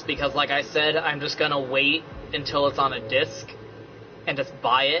levels because, like I said, I'm just gonna wait until it's on a disc and just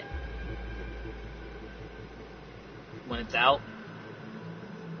buy it when it's out.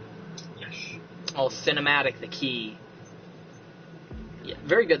 Yes. Oh, cinematic, the key. Yeah,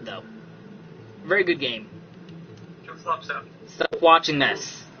 very good though. Very good game. Your flops out. Stop watching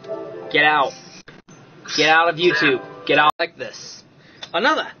this. Get out. Get out of YouTube. Get out like this.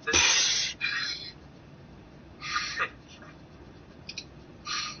 Another.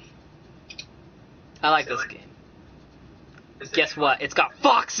 I like this game. Guess what? It's got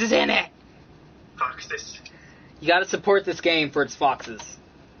foxes in it! Foxes. You gotta support this game for its foxes.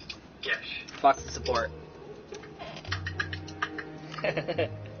 Yes. Foxes support.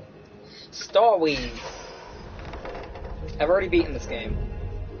 Stweam. I've already beaten this game.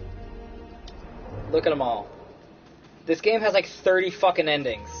 Look at them all. This game has like 30 fucking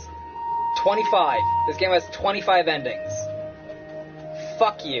endings. 25. This game has 25 endings.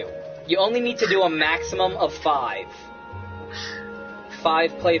 Fuck you. You only need to do a maximum of 5.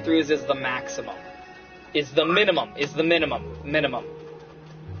 5 playthroughs is the maximum. Is the minimum. Is the minimum. Minimum.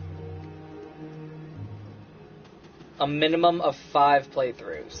 A minimum of 5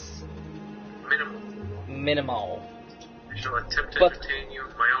 playthroughs. Minimal. I shall attempt to But- entertain you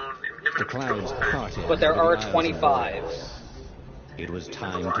with my own The inimitable clouds fashion. parted. But there and the are miles 25. arose. It was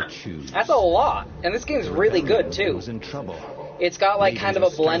time to choose. That's a lot. And this game's really good too. Was in trouble. It's got like Ladies kind of are a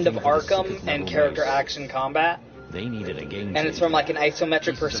blend of striking for the Arkham secret and level character race. action combat. They needed a game And it's from like an isometric Pieces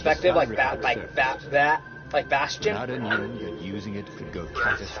of the perspective, like fabric like Bastion. Nada knew that using it could go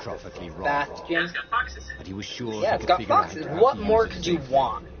catastrophically wrong. Yeah, Bastion. it's got foxes. But he was sure Yeah, he it's could got figure out foxes. how What to more use could it. you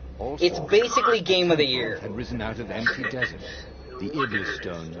want? Also, It's basically Game of the Year. had risen out of empty desert. The Iblis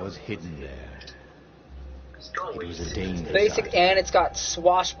stone was hidden there. It was a danger. Basic, and it's got It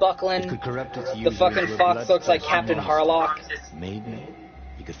swashbuckling. could corrupt its The user fucking into a fox looks like bloodthirsty Captain monster. Harlock. Maybe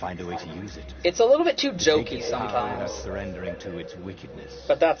he could find a way to use it. It's a little bit too Take jokey its power without sometimes. surrendering to its wickedness.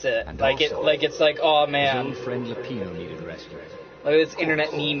 But that's it. And Like also, it's like, oh His man. old friend Lapino needed rescue. Look at this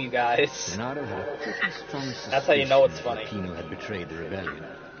internet meme, you guys. Bernardo had a pretty strong suspicion That's how you know it's funny. that Lapino had betrayed the rebellion.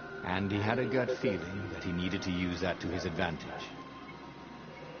 And he had a gut feeling that he needed to use that to his advantage.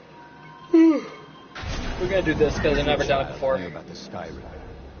 We're gonna do this because I've never done it before. Knew about the Sky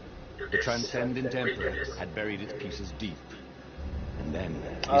River. The transcendent Emperor had buried its pieces deep. And then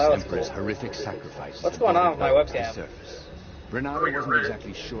Oh, that this was Emperor's cool. horrific sacrifices. What's had going on brought with my it to the webcam? surface. Bernardo wasn't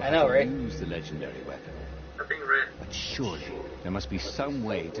exactly sure I know, how to right? use the legendary weapon. They're being red. But surely there must be some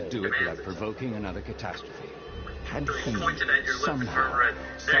way to do it without provoking another catastrophe. Had he Pointed at your lips, somehow turn red.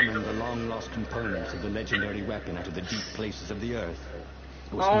 There you summoned go. the long-lost components of the legendary weapon out of the deep places of the earth?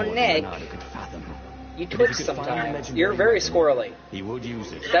 It was Oh, more than Nick. Bernardo could fathom. You But if twitch he could find the sometimes. legendary You're very weapon, squirrely. He would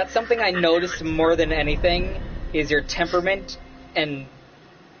use it. That's something I noticed more than anything, is your temperament and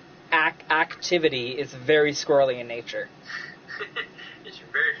activity is very squirrely in nature. It's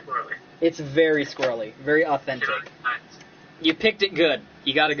very squirrely. It's very squirrely, very authentic. Nice. You picked it good.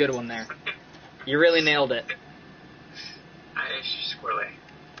 You got a good one there. You really nailed it. It's squirrely.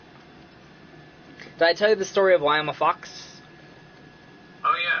 Did I tell you the story of why I'm a fox?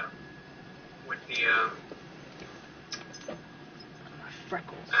 Oh yeah. With the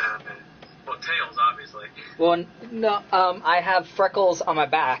Freckles. well, tails obviously. Well, no, I have freckles on my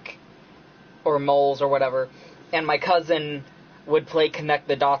back, or moles or whatever, and my cousin would play connect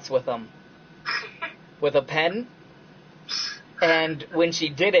the dots with them, with a pen, and when she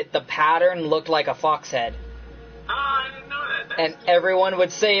did it, the pattern looked like a fox head. Oh, I didn't know that. And everyone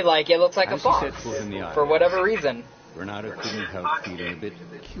would say, like, it looks like a As he fox, set foot in the for whatever reason. Bernardo couldn't help feeling a bit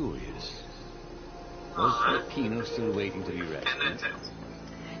curious. Was Filipino still waiting to be rescued?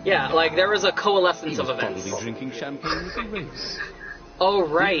 Yeah, like, there was a He coalescence was of events. probably drinking champagne with the ravens. Oh,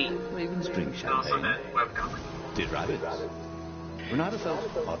 right. Ravens drink champagne. Did rabbits. Bernardo felt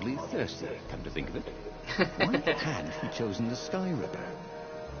oddly thirsty, come to think of it. Why had he chosen the Sky Ripper?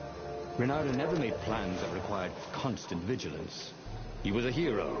 Bernardo never made plans that required constant vigilance. He was a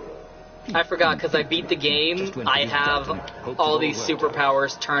hero. I forgot, because I beat the game, I have all these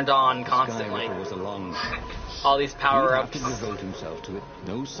superpowers turned on constantly. Sky Ripper was along. All these He power-ups. had to devote himself to it.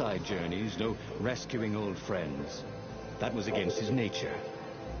 No side journeys, no rescuing old friends. That was against his nature.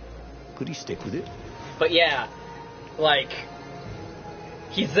 Could he stick with it? But yeah, like,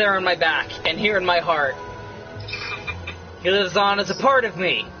 he's there on my back, and here in my heart. He lives on as a part of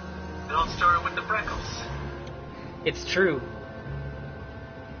me. It all started with the freckles. It's true.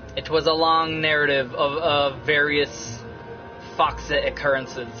 It was a long narrative of various Foxeh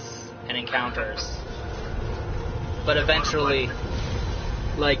occurrences and encounters. But eventually,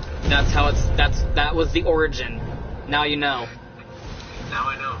 like, that was the origin. Now you know. Now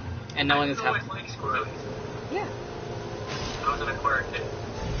I know. And knowing is I how. always liked squirrelies. Yeah. I was an aquarium kid.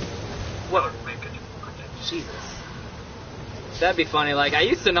 What? Jesus. That'd be funny. Like, I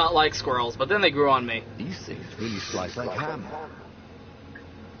used to not like squirrels, but then they grew on me. These things really slice like ham.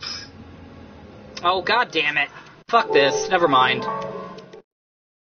 Oh, god damn it. Fuck this. Never mind.